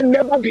 may they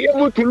never be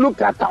able to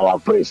look at our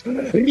face.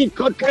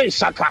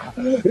 Rikotesaka,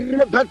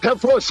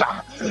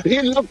 Rebekafosa,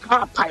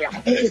 Rilokapaya,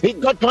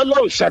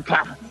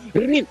 Igotolosaka.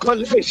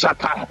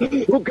 Ricolesata,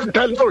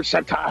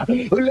 Ucatalosata,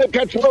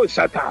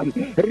 Ulecatosata,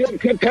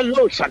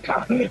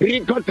 Ricatalosata,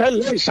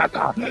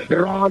 Ricotalesata,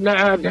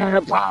 Rona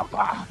de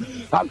Papa,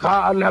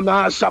 Akana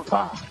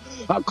Masapa,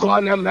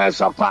 Akona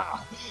Mesapa,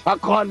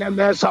 Akona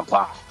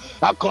Mesapa,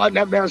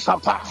 Akona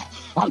Mesapa,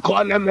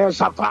 Akona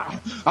Mesapa,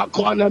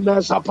 Akona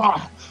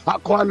Mesapa.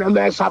 Akona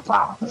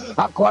mesapa,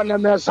 akona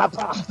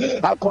mesapa,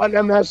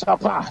 akona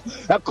mesapa,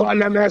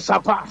 akona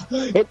mesapa,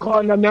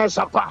 akona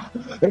mesapa,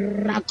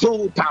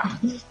 ratuta,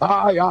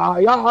 ay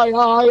ay ay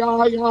ay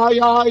ay ay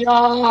ay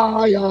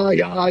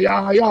ay ay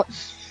ay ay.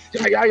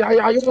 Yeah, yeah,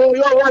 yeah, yeah,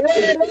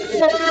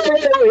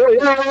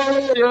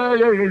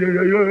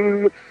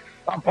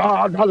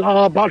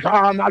 Apadala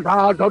Basana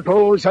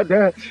to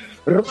Sade,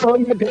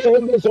 Romade,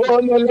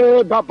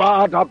 Sonale,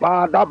 Baba,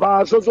 Baba,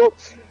 Basso.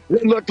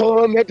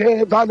 Limotome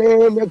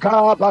Vane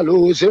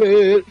Kapaluse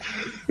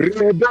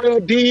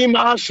Rebedi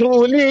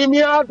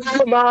Masulimia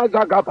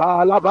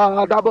Magagapala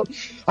Badabo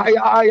ay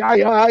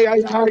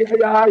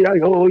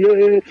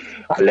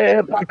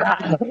Alepata.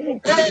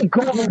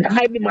 God,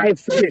 hide my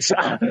face.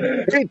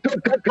 It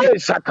took a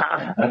place.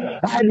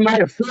 Hide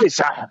my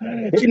face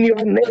in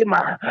your name.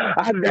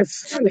 And the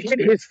sun hid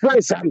his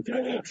face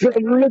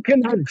from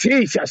looking at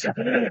Jesus.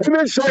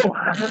 Even so,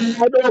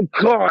 oh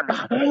God,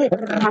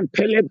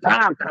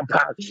 Rapelipaka,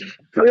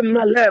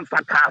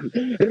 Primalefaka,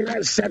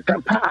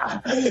 Resetapa,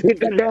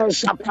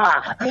 Igadesapa,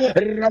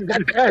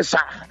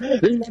 Ragadesa,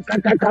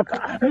 Lekataka,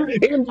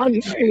 in the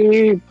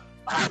name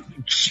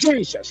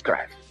Jesus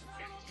Christ.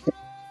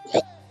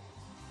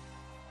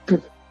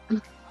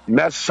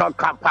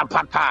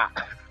 Mesokapapata.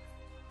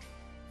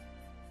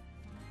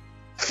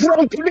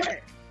 From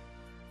today,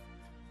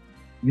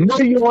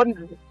 may your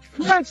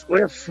face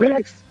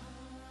reflect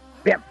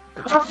the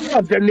power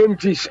of the name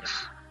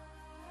Jesus.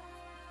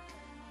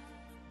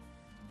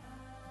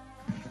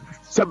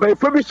 So by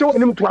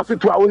permission him to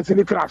affect our own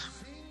class.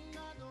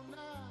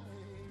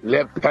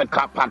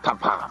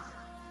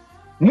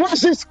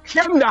 Moses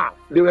came down.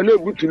 They were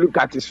not able to look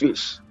at his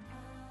face.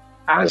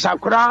 And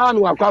Sakran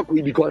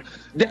Wakaku, because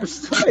the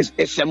face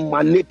is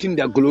emanating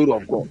the glory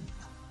of God.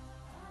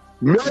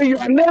 May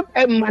your name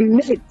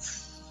emanate,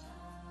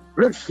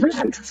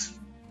 reflect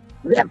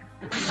the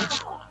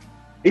power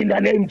in the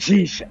name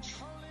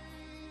Jesus.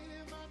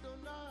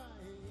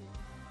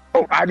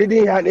 Oh, I didn't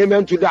hear an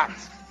amen to that.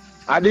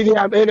 I didn't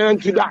have amen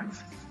to that.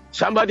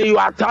 Somebody, you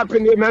are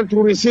tapping amen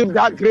to receive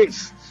that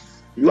grace.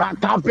 You are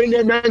tapping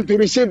amen to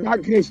receive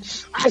that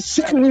grace. I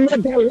said,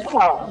 let the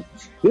Lord,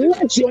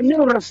 let your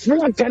name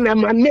reflect and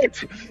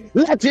emanate.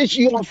 Let it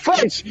your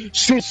face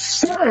to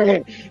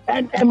shine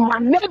and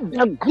emanate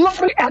the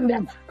glory and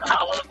the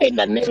power in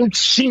the name of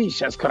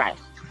Jesus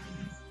Christ.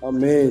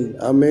 Amen.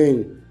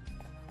 Amen.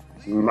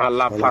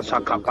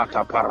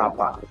 Malafasakapata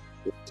parapa.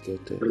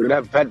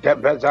 Levete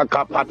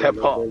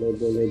bezakapatepo.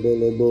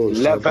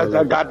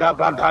 Levete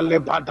gadabadale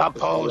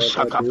badapo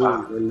sakapa.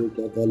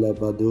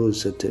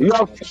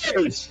 Your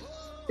face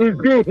is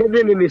being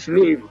hidden in his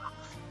name.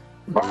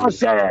 Paul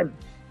said,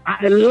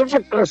 I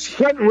let us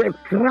hid with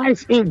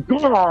Christ in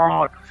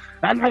God,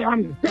 and I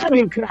am dead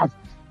in Christ.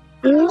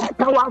 Let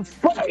our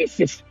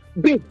faces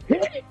be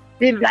hid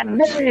in the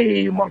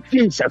name of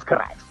Jesus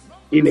Christ.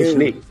 In his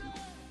name.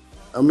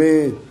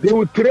 Amen. They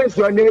will trace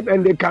your name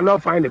and they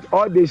cannot find it.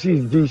 All they see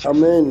is Jesus.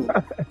 Amen.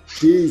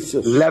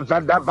 Jesus. They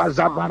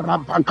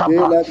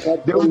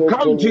will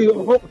come to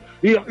your home,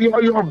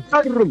 your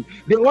bedroom.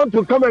 They want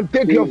to come and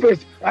take your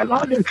face, and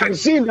all they can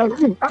see in the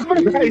room,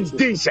 everywhere is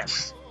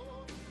Jesus.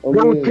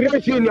 They will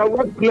trace you in your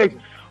workplace.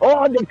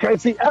 All they can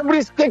see,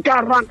 every sticker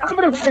around,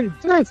 everywhere is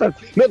Jesus.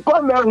 They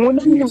come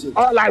and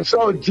all I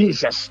saw is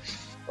Jesus.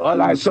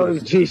 All I saw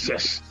is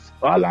Jesus.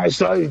 All I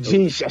saw is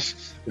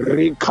Jesus. Let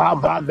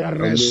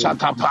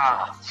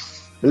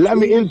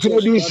me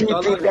introduce you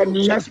to the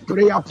next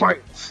prayer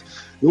point.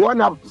 You want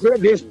to pray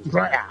this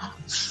prayer.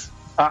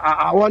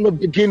 I want to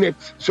begin it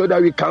so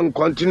that we can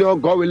continue,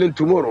 God willing,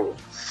 tomorrow.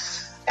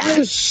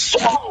 And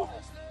so,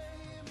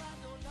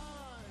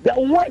 the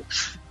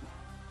witch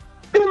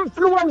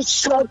influence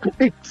Saul to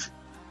eat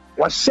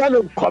was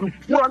selling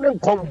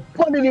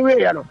component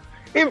way,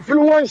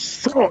 influence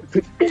Saul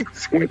to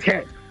eat with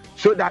her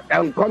so that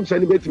comes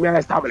and be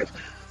established.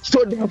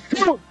 So the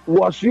food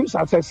was used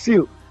as a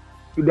seal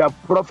to the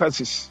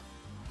prophecies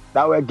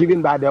that were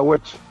given by the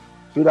witch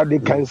so that they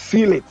can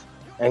seal it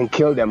and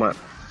kill the man.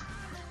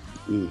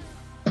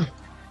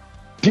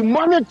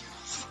 Demonic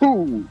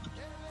food.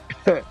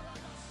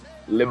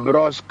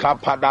 Lebros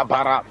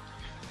kapadabara.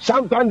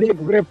 Sometimes they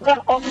prepare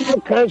all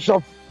kinds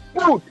of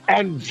food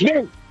and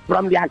drink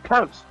from their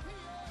camps,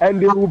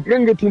 and they will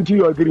bring it into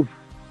your dream,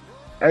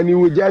 and you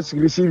will just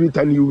receive it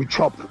and you will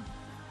chop.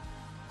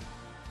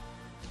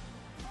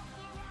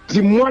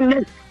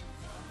 Demonic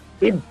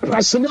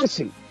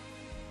impersonation.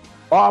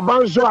 Or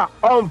Banzoa,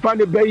 on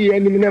Fanny Bay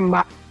and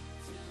Minema.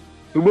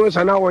 To both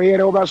an hour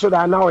here over so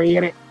that now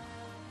here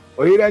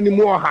or here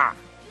anymore.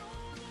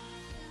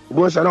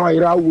 Both an hour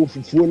here now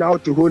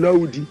to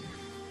Honaudi.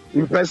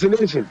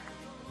 Impersonation.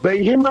 But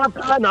him up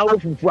now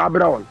for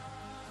Brown.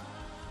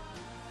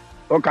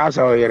 Okay,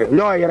 so here.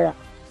 No, here.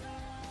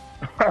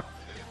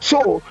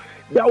 So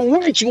the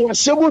witch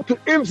was able to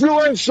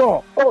influence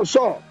Saul. Oh,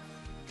 Saul.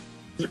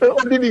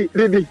 Did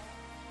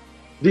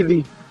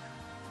he?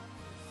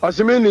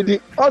 Osimini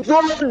did.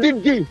 Also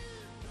did he?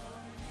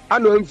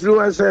 An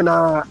influencer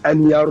na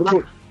and your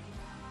role.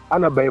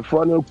 And a by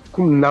phone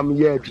nam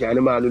ye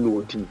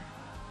piano.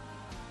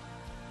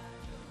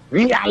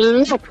 We are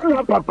lifting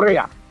up a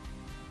prayer.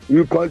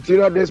 You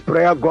continue this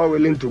prayer, God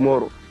willing,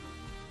 tomorrow.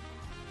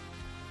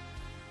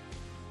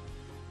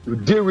 You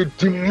deal with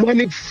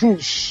demonic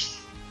foods.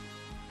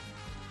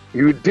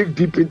 You dig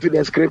deep into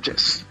the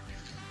scriptures.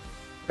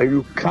 And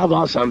you carve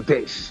out some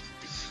things.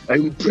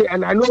 And you pray.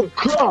 And I know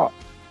God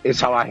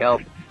is our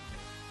help.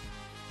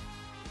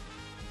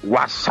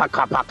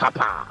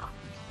 Wasakapakapa.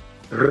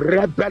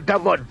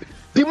 Rebedamod.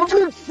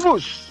 Demonic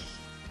foods.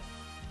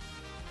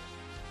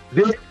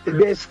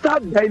 They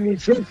start the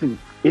initiation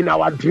in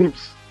our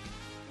dreams.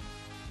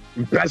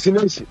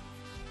 Impersonation.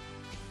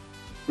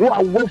 No,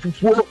 I want to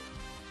follow.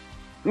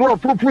 No,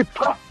 to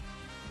talk.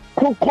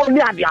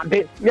 Near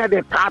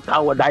the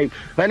Tata would die.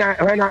 When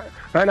I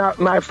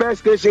my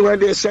first station, when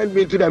they sent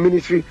me to the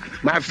ministry,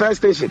 my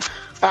first station,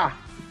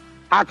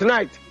 at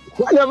night,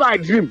 whenever I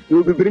dream, they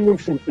will be bringing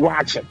food,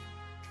 watching,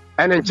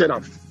 and then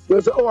channel.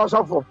 They say, oh, I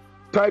suffer,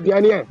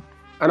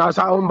 and I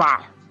say,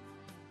 by.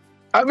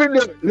 Every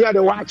day, near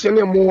the watching,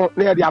 more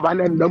near the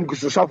abandoned them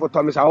to suffer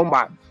Thomas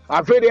by.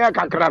 I feel the air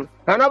can cram.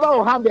 And I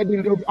don't have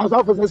the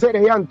officer say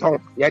the young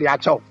tongue, yeah,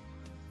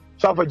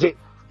 Suffrage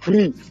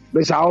free.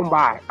 Miss I won't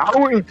buy. I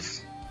will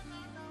eat.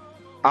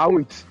 I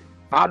will eat.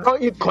 I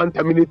don't eat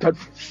contaminated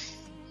food.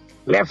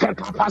 Left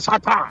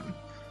capacity.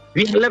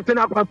 We are lifting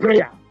up a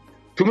prayer.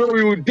 Tomorrow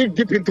we will dig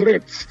deep into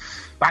it.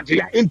 But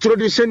we are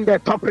introducing the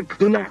topic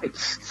tonight.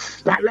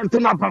 We are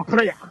lifting up a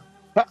prayer.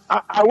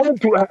 I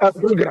went to a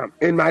program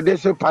in my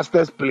district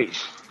pastor's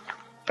place.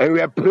 And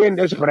we are praying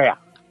this prayer.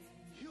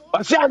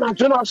 I say, I'm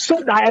not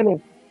so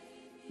dying.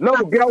 No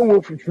girl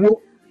will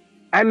fulfill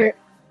any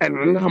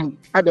and lamb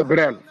at the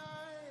brain.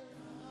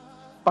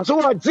 I saw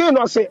what Jane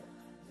say.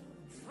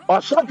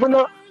 Or something,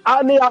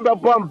 any other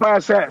bomb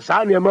says,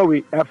 I am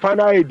away, a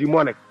final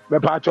demonic, the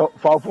patch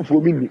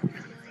for me.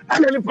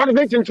 And then the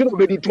participation should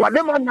be to a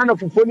demand of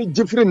phony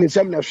different in the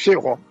same of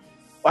Sheho.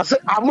 I said,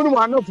 I'm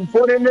one of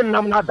foreign and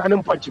I'm not done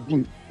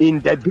in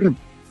the dream.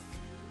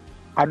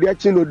 I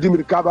did you know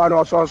Dimmy Cabana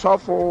or so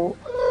for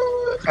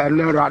and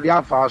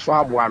Radia for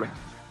Swab one.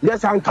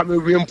 Yes, I'm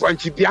coming with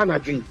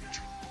Ponchipiana dream.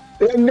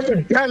 And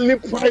the deadly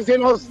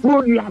poisonous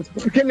food you have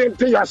taken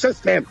into your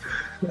system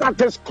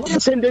that is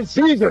causing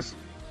diseases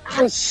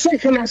and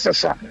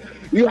sicknesses.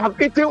 You have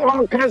eaten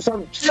all kinds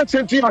of drugs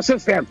into your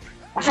system.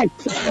 I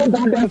tell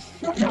that the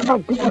Father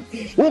of God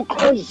will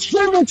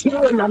consume it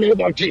now in the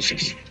name of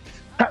Jesus.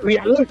 We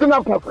are lifting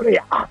up a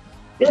prayer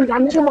in the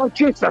name of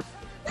Jesus.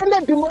 And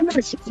the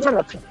demonic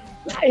spirit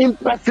that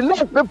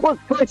impersonates people's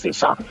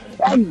faces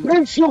and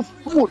brings you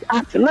food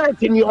at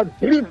night in your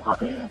dream.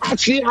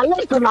 As we are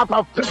lifting up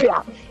a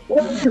prayer,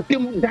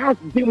 that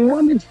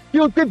demonic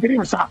filthy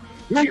dreams,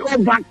 we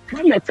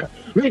overcome it.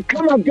 We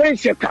come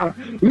against it.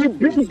 We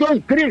bring those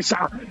dreams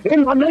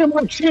in the name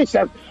of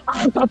Jesus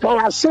out of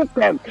our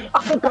system,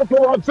 out of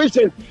our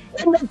vision.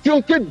 In the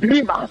filthy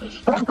dream,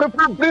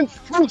 people bring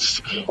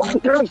fruits, all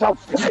kinds of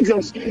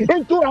poisons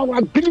into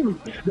our dream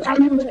that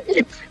we may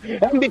eat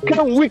and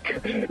become weak,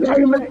 that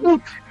we may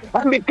eat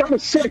and become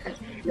sick.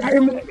 I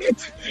may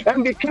eat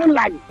and become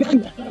like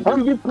them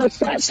and be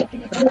possessed.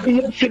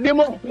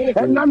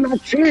 And I'm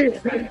not tree,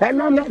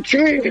 and I'm not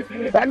tree,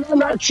 and I'm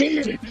not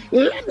tree.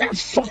 Let the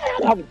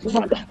fire of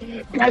God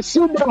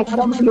pursue them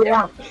wherever they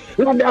are.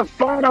 Let the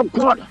fire of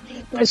God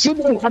pursue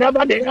them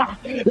wherever they are.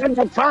 Let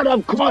the fire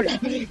of God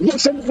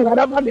listen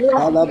wherever they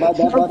are.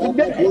 From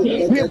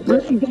today, we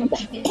bring them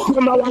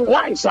from our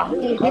lives.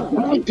 We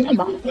bring them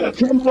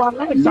from our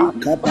lives.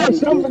 Oh,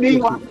 somebody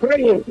you are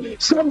praying.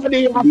 Somebody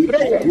you are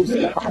praying.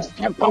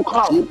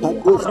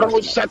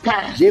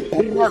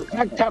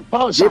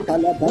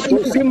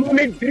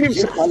 Demonic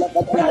dreams,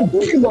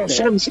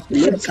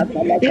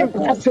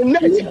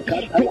 impersonate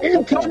to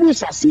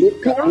introduce us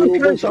to all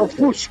kinds of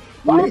foods,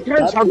 all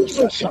kinds of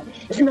drugs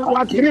in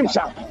our dreams.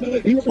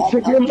 You see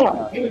them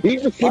more,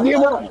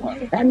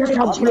 and I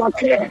have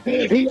blockade.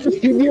 You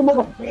see them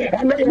more,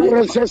 and I have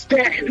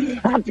resisted.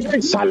 At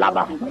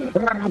Salama,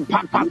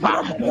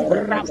 Rapatapa,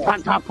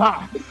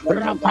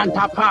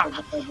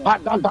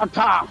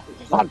 Adadata.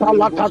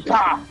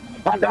 Adalatata,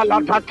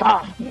 Adalatata,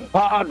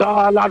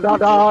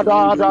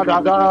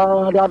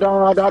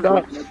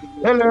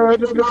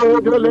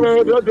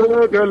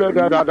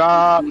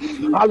 Adaladadadadadadadadada.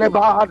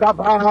 Alebada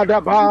bada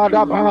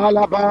bada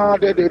bala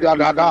bada da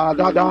da da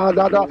da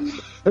da da.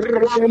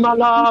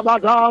 Remala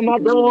bada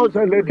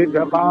madoze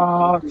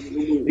lidaba.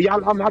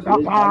 Yala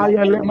matapa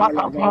yala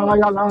matapa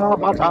yala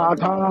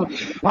batata.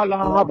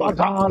 Ala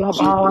bada la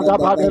bada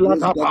bada la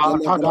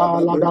tapata da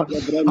la da.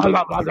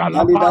 Ala bada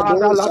la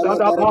bada la da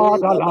da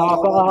bada la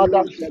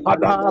bada.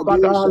 Ada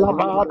bada la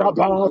bada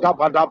bada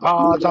bada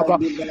bada.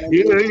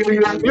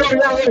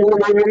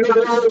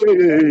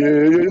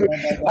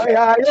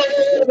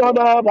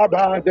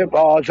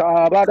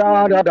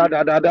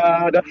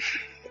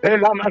 Let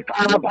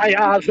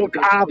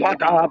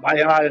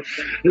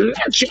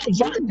your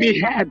voice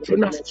be heard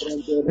tonight.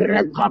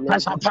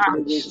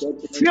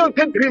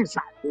 Filthy dreams,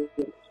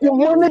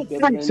 demonic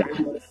dreams,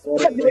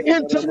 that they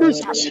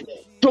introduce us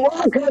to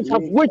all kinds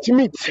of witch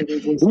meat,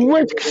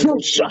 witch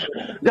fruits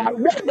that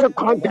will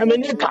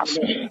contaminate us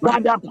by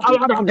the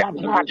power of their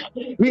blood.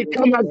 We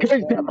come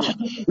against them.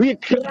 We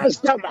crush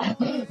them.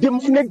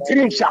 Demonic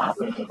dreams of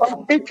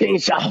eating,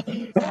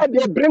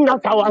 they bring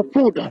us our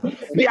food,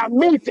 their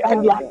meat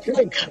and their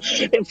drink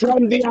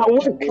from their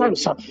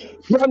witchcrafts,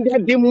 from their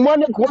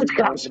demonic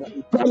witchcrafts,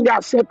 from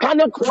their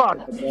satanic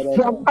world,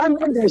 from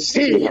under the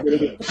sea.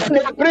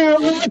 They bring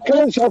all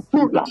kinds of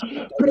food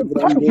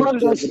prepared from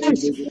the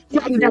seas,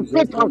 from the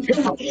pit of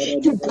hell,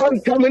 to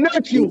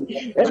contaminate you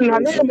in the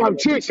name of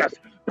Jesus.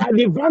 By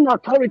divine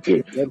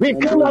authority, we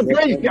come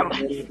against them.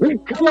 We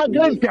come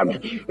against them.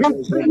 We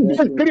bring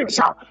those dreams.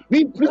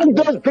 We bring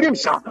those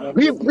dreams.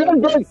 We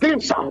bring those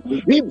dreams.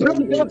 We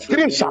bring those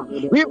dreams.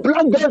 We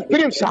bring those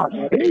dreams.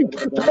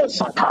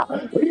 Ricotosata.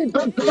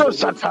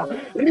 Ricotosata.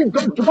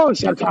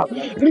 Ricotosata.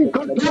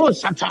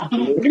 Ricotosata.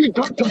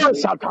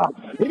 Ricotosata.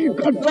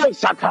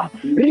 Ricotosata.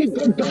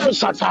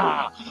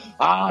 Ricotosata.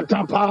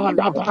 Atapa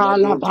da pa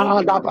la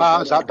pa da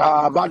pa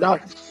sata bada.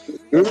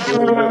 Yeah.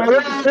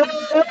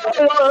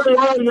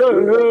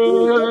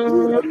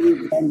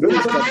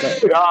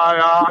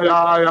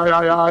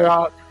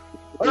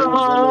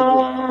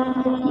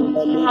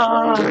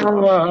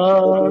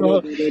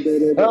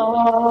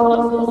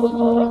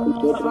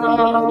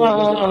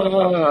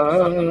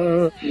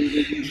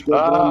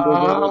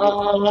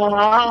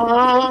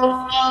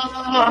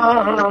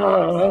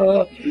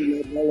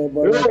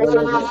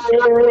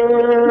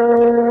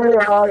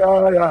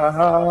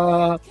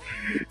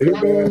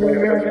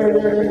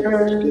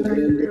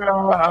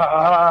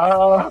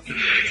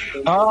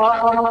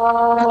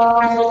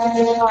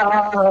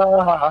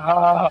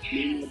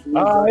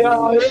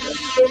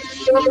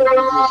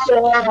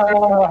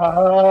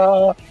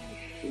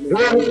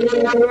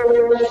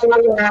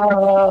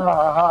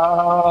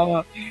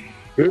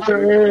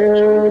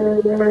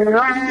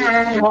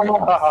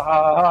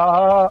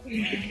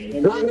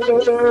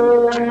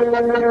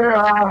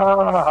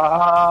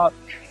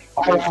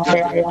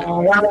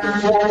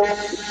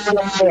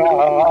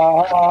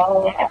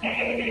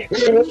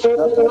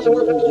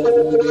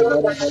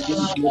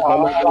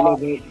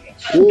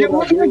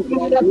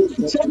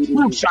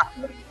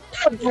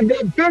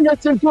 They bring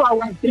us into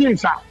our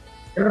dreams.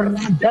 We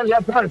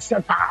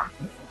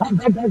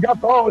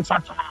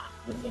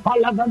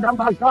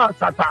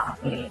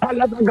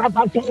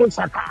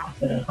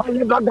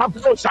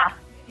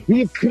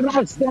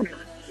crush them. We crush them.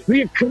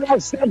 We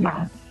crush them.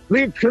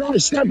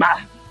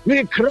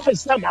 We crush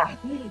them.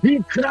 We crush them.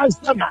 We crush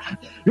them.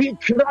 We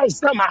crush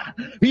them.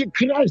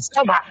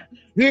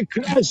 We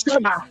crush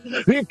them.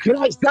 We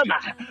crush them.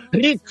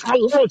 We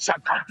crush them.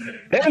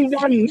 In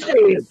the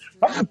name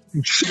of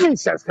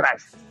Jesus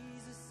Christ.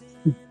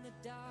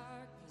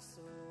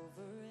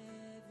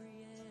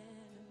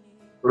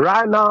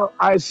 Right now,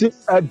 I see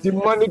a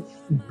demonic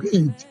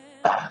beat.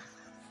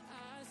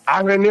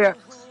 I'm in here.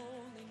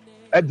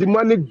 A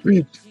demonic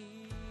beat.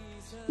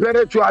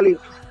 Spiritually,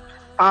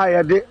 I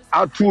had it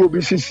out to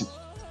OBCC.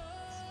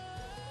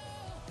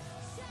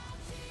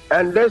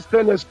 And this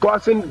thing is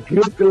causing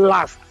great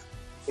lust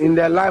in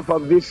the life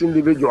of this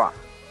individual.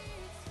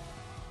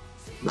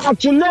 But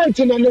tonight,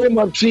 in the name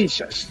of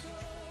Jesus,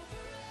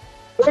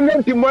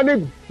 any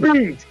demonic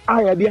beat,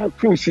 I had it out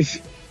to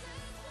OBCC.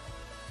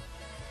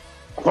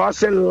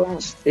 Causing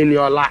lust in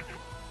your life.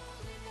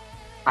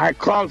 I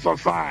call for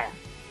fire.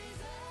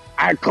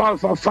 I call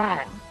for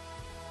fire.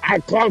 I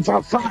call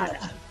for fire.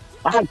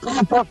 I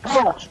call for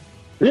fire.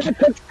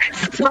 Let it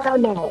catch fire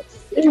now.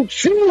 In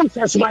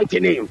Jesus' mighty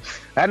name.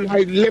 And I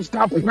lift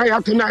up prayer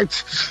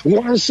tonight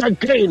once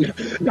again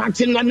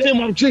that in the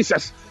name of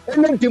Jesus,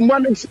 any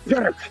demonic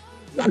spirit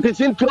that is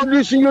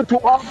introducing you to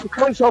all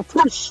kinds of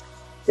fruits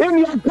in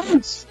your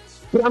dreams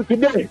from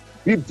today,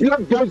 we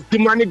block those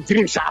demonic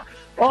dreams.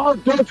 All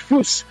those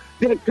fruits,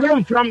 they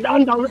come from the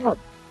underworld.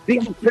 They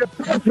are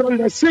prepared from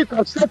the seed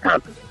of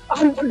Satan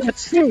under the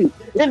sea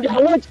in their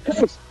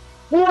witchcraft,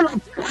 full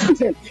of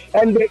poison,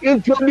 and they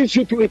introduce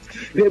you to it.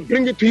 They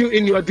bring it to you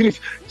in your dreams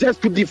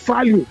just to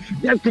defile you,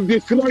 just to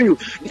destroy you,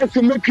 just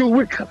to make you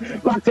weak.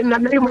 But in the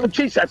name of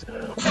Jesus,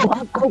 who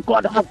have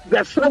conquered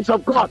the sons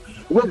of God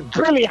with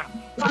brilliance,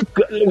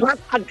 what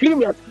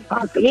agreement,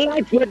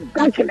 light with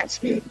darkness.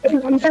 In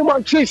the name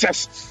of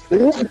Jesus,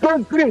 let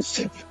those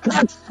dreams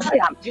catch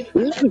fire.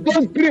 Let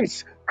those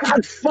dreams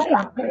catch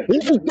fire.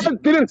 Let those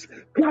dreams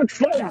catch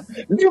fire.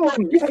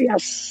 Demon,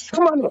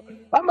 someone,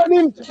 I'm an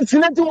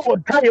impersonation or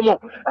time.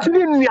 I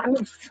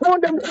didn't show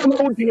them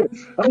out here.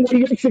 And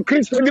when you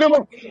Christ,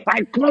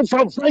 I call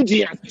for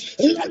vengeance.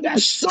 Let the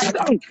sword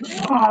of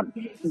God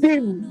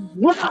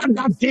devour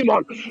that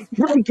demon.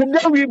 From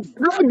today, we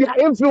block their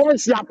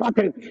influence, their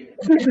pattern.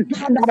 Any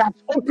door that has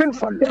opened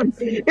for them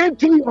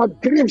into your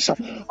dreams,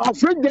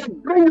 of which they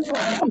bring you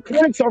all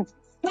kinds of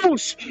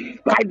fools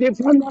by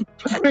divine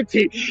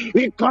authority.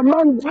 We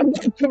command them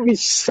to be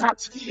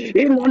shut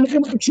in the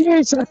name of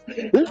Jesus.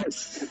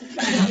 Let's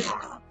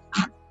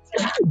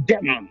attack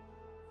them.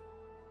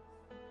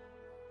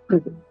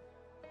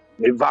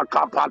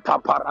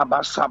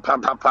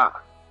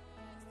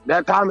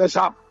 The time is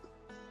up.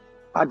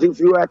 But if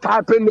you are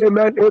typing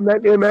amen,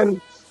 amen,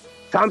 amen,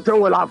 something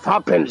will have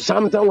happened.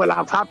 Something will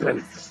have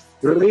happened.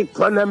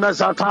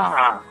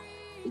 Rikonemesata.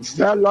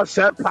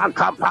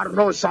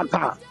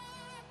 Velosepakaparosata.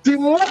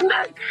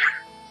 Demonic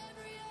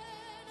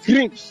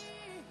dreams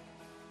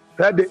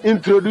that they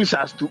introduce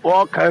us to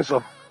all kinds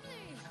of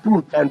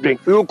food and drink.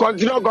 We will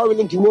continue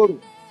going tomorrow.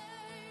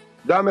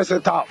 Don't mess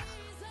it up.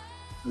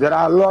 There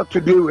are a lot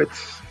to deal with.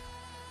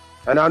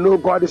 And I know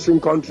God is in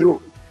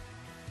control.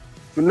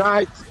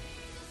 Tonight,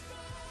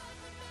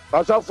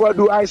 also for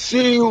do I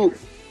see you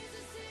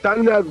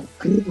standing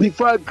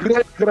before a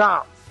great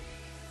crowd.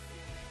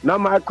 Now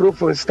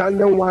microphone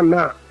standing one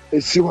now. I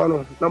see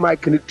one now my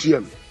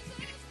Canadian.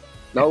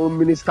 Now we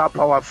minister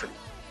powerful.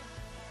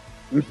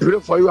 We pray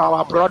for you,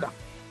 our brother.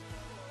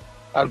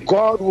 And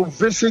God will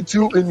visit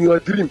you in your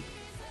dream.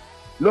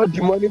 No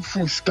demonic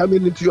fools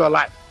coming into your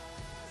life.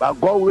 But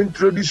God will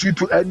introduce you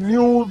to a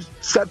new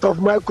set of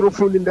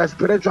microphone in the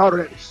spiritual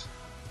realms.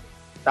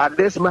 That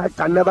this mic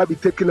can never be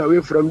taken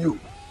away from you.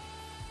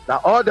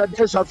 That all the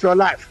days of your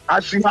life,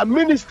 as you are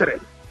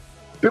ministering,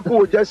 people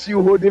will just see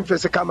you holding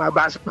physical mic,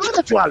 but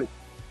spiritually,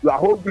 you are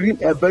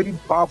holding a very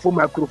powerful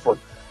microphone.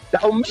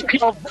 that will make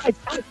your voice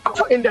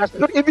echo in the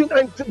spirit, even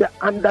into the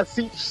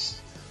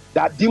underseas,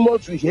 that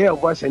demons will hear your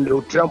voice and they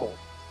will tremble.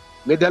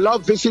 May the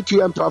Lord visit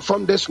you and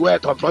perform this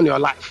word upon your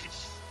life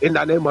in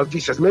the name of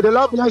Jesus. May the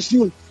Lord bless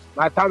you.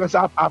 My time is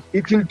up. I've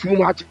eaten too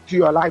much to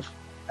your life.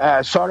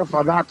 Sorry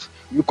for that.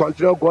 You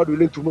continue, God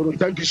willing, tomorrow.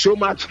 Thank you so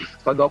much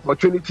for the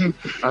opportunity.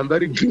 I'm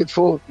very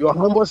grateful. Your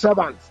humble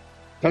servant.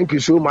 Thank you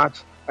so much.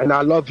 And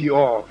I love you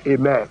all.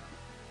 Amen.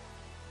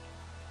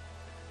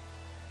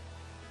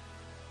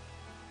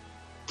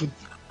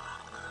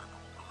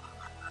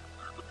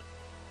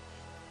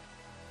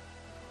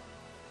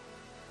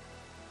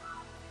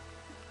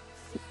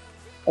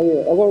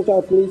 Okay,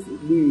 Okocha, please,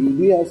 do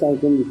you have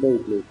something before you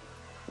play?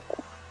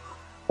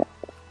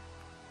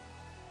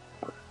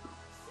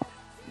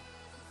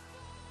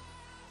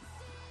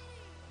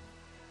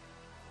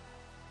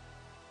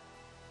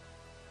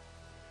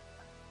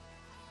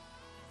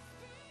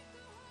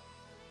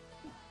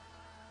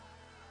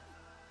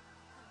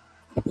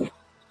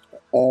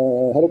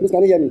 Hello, please,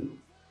 can you hear me?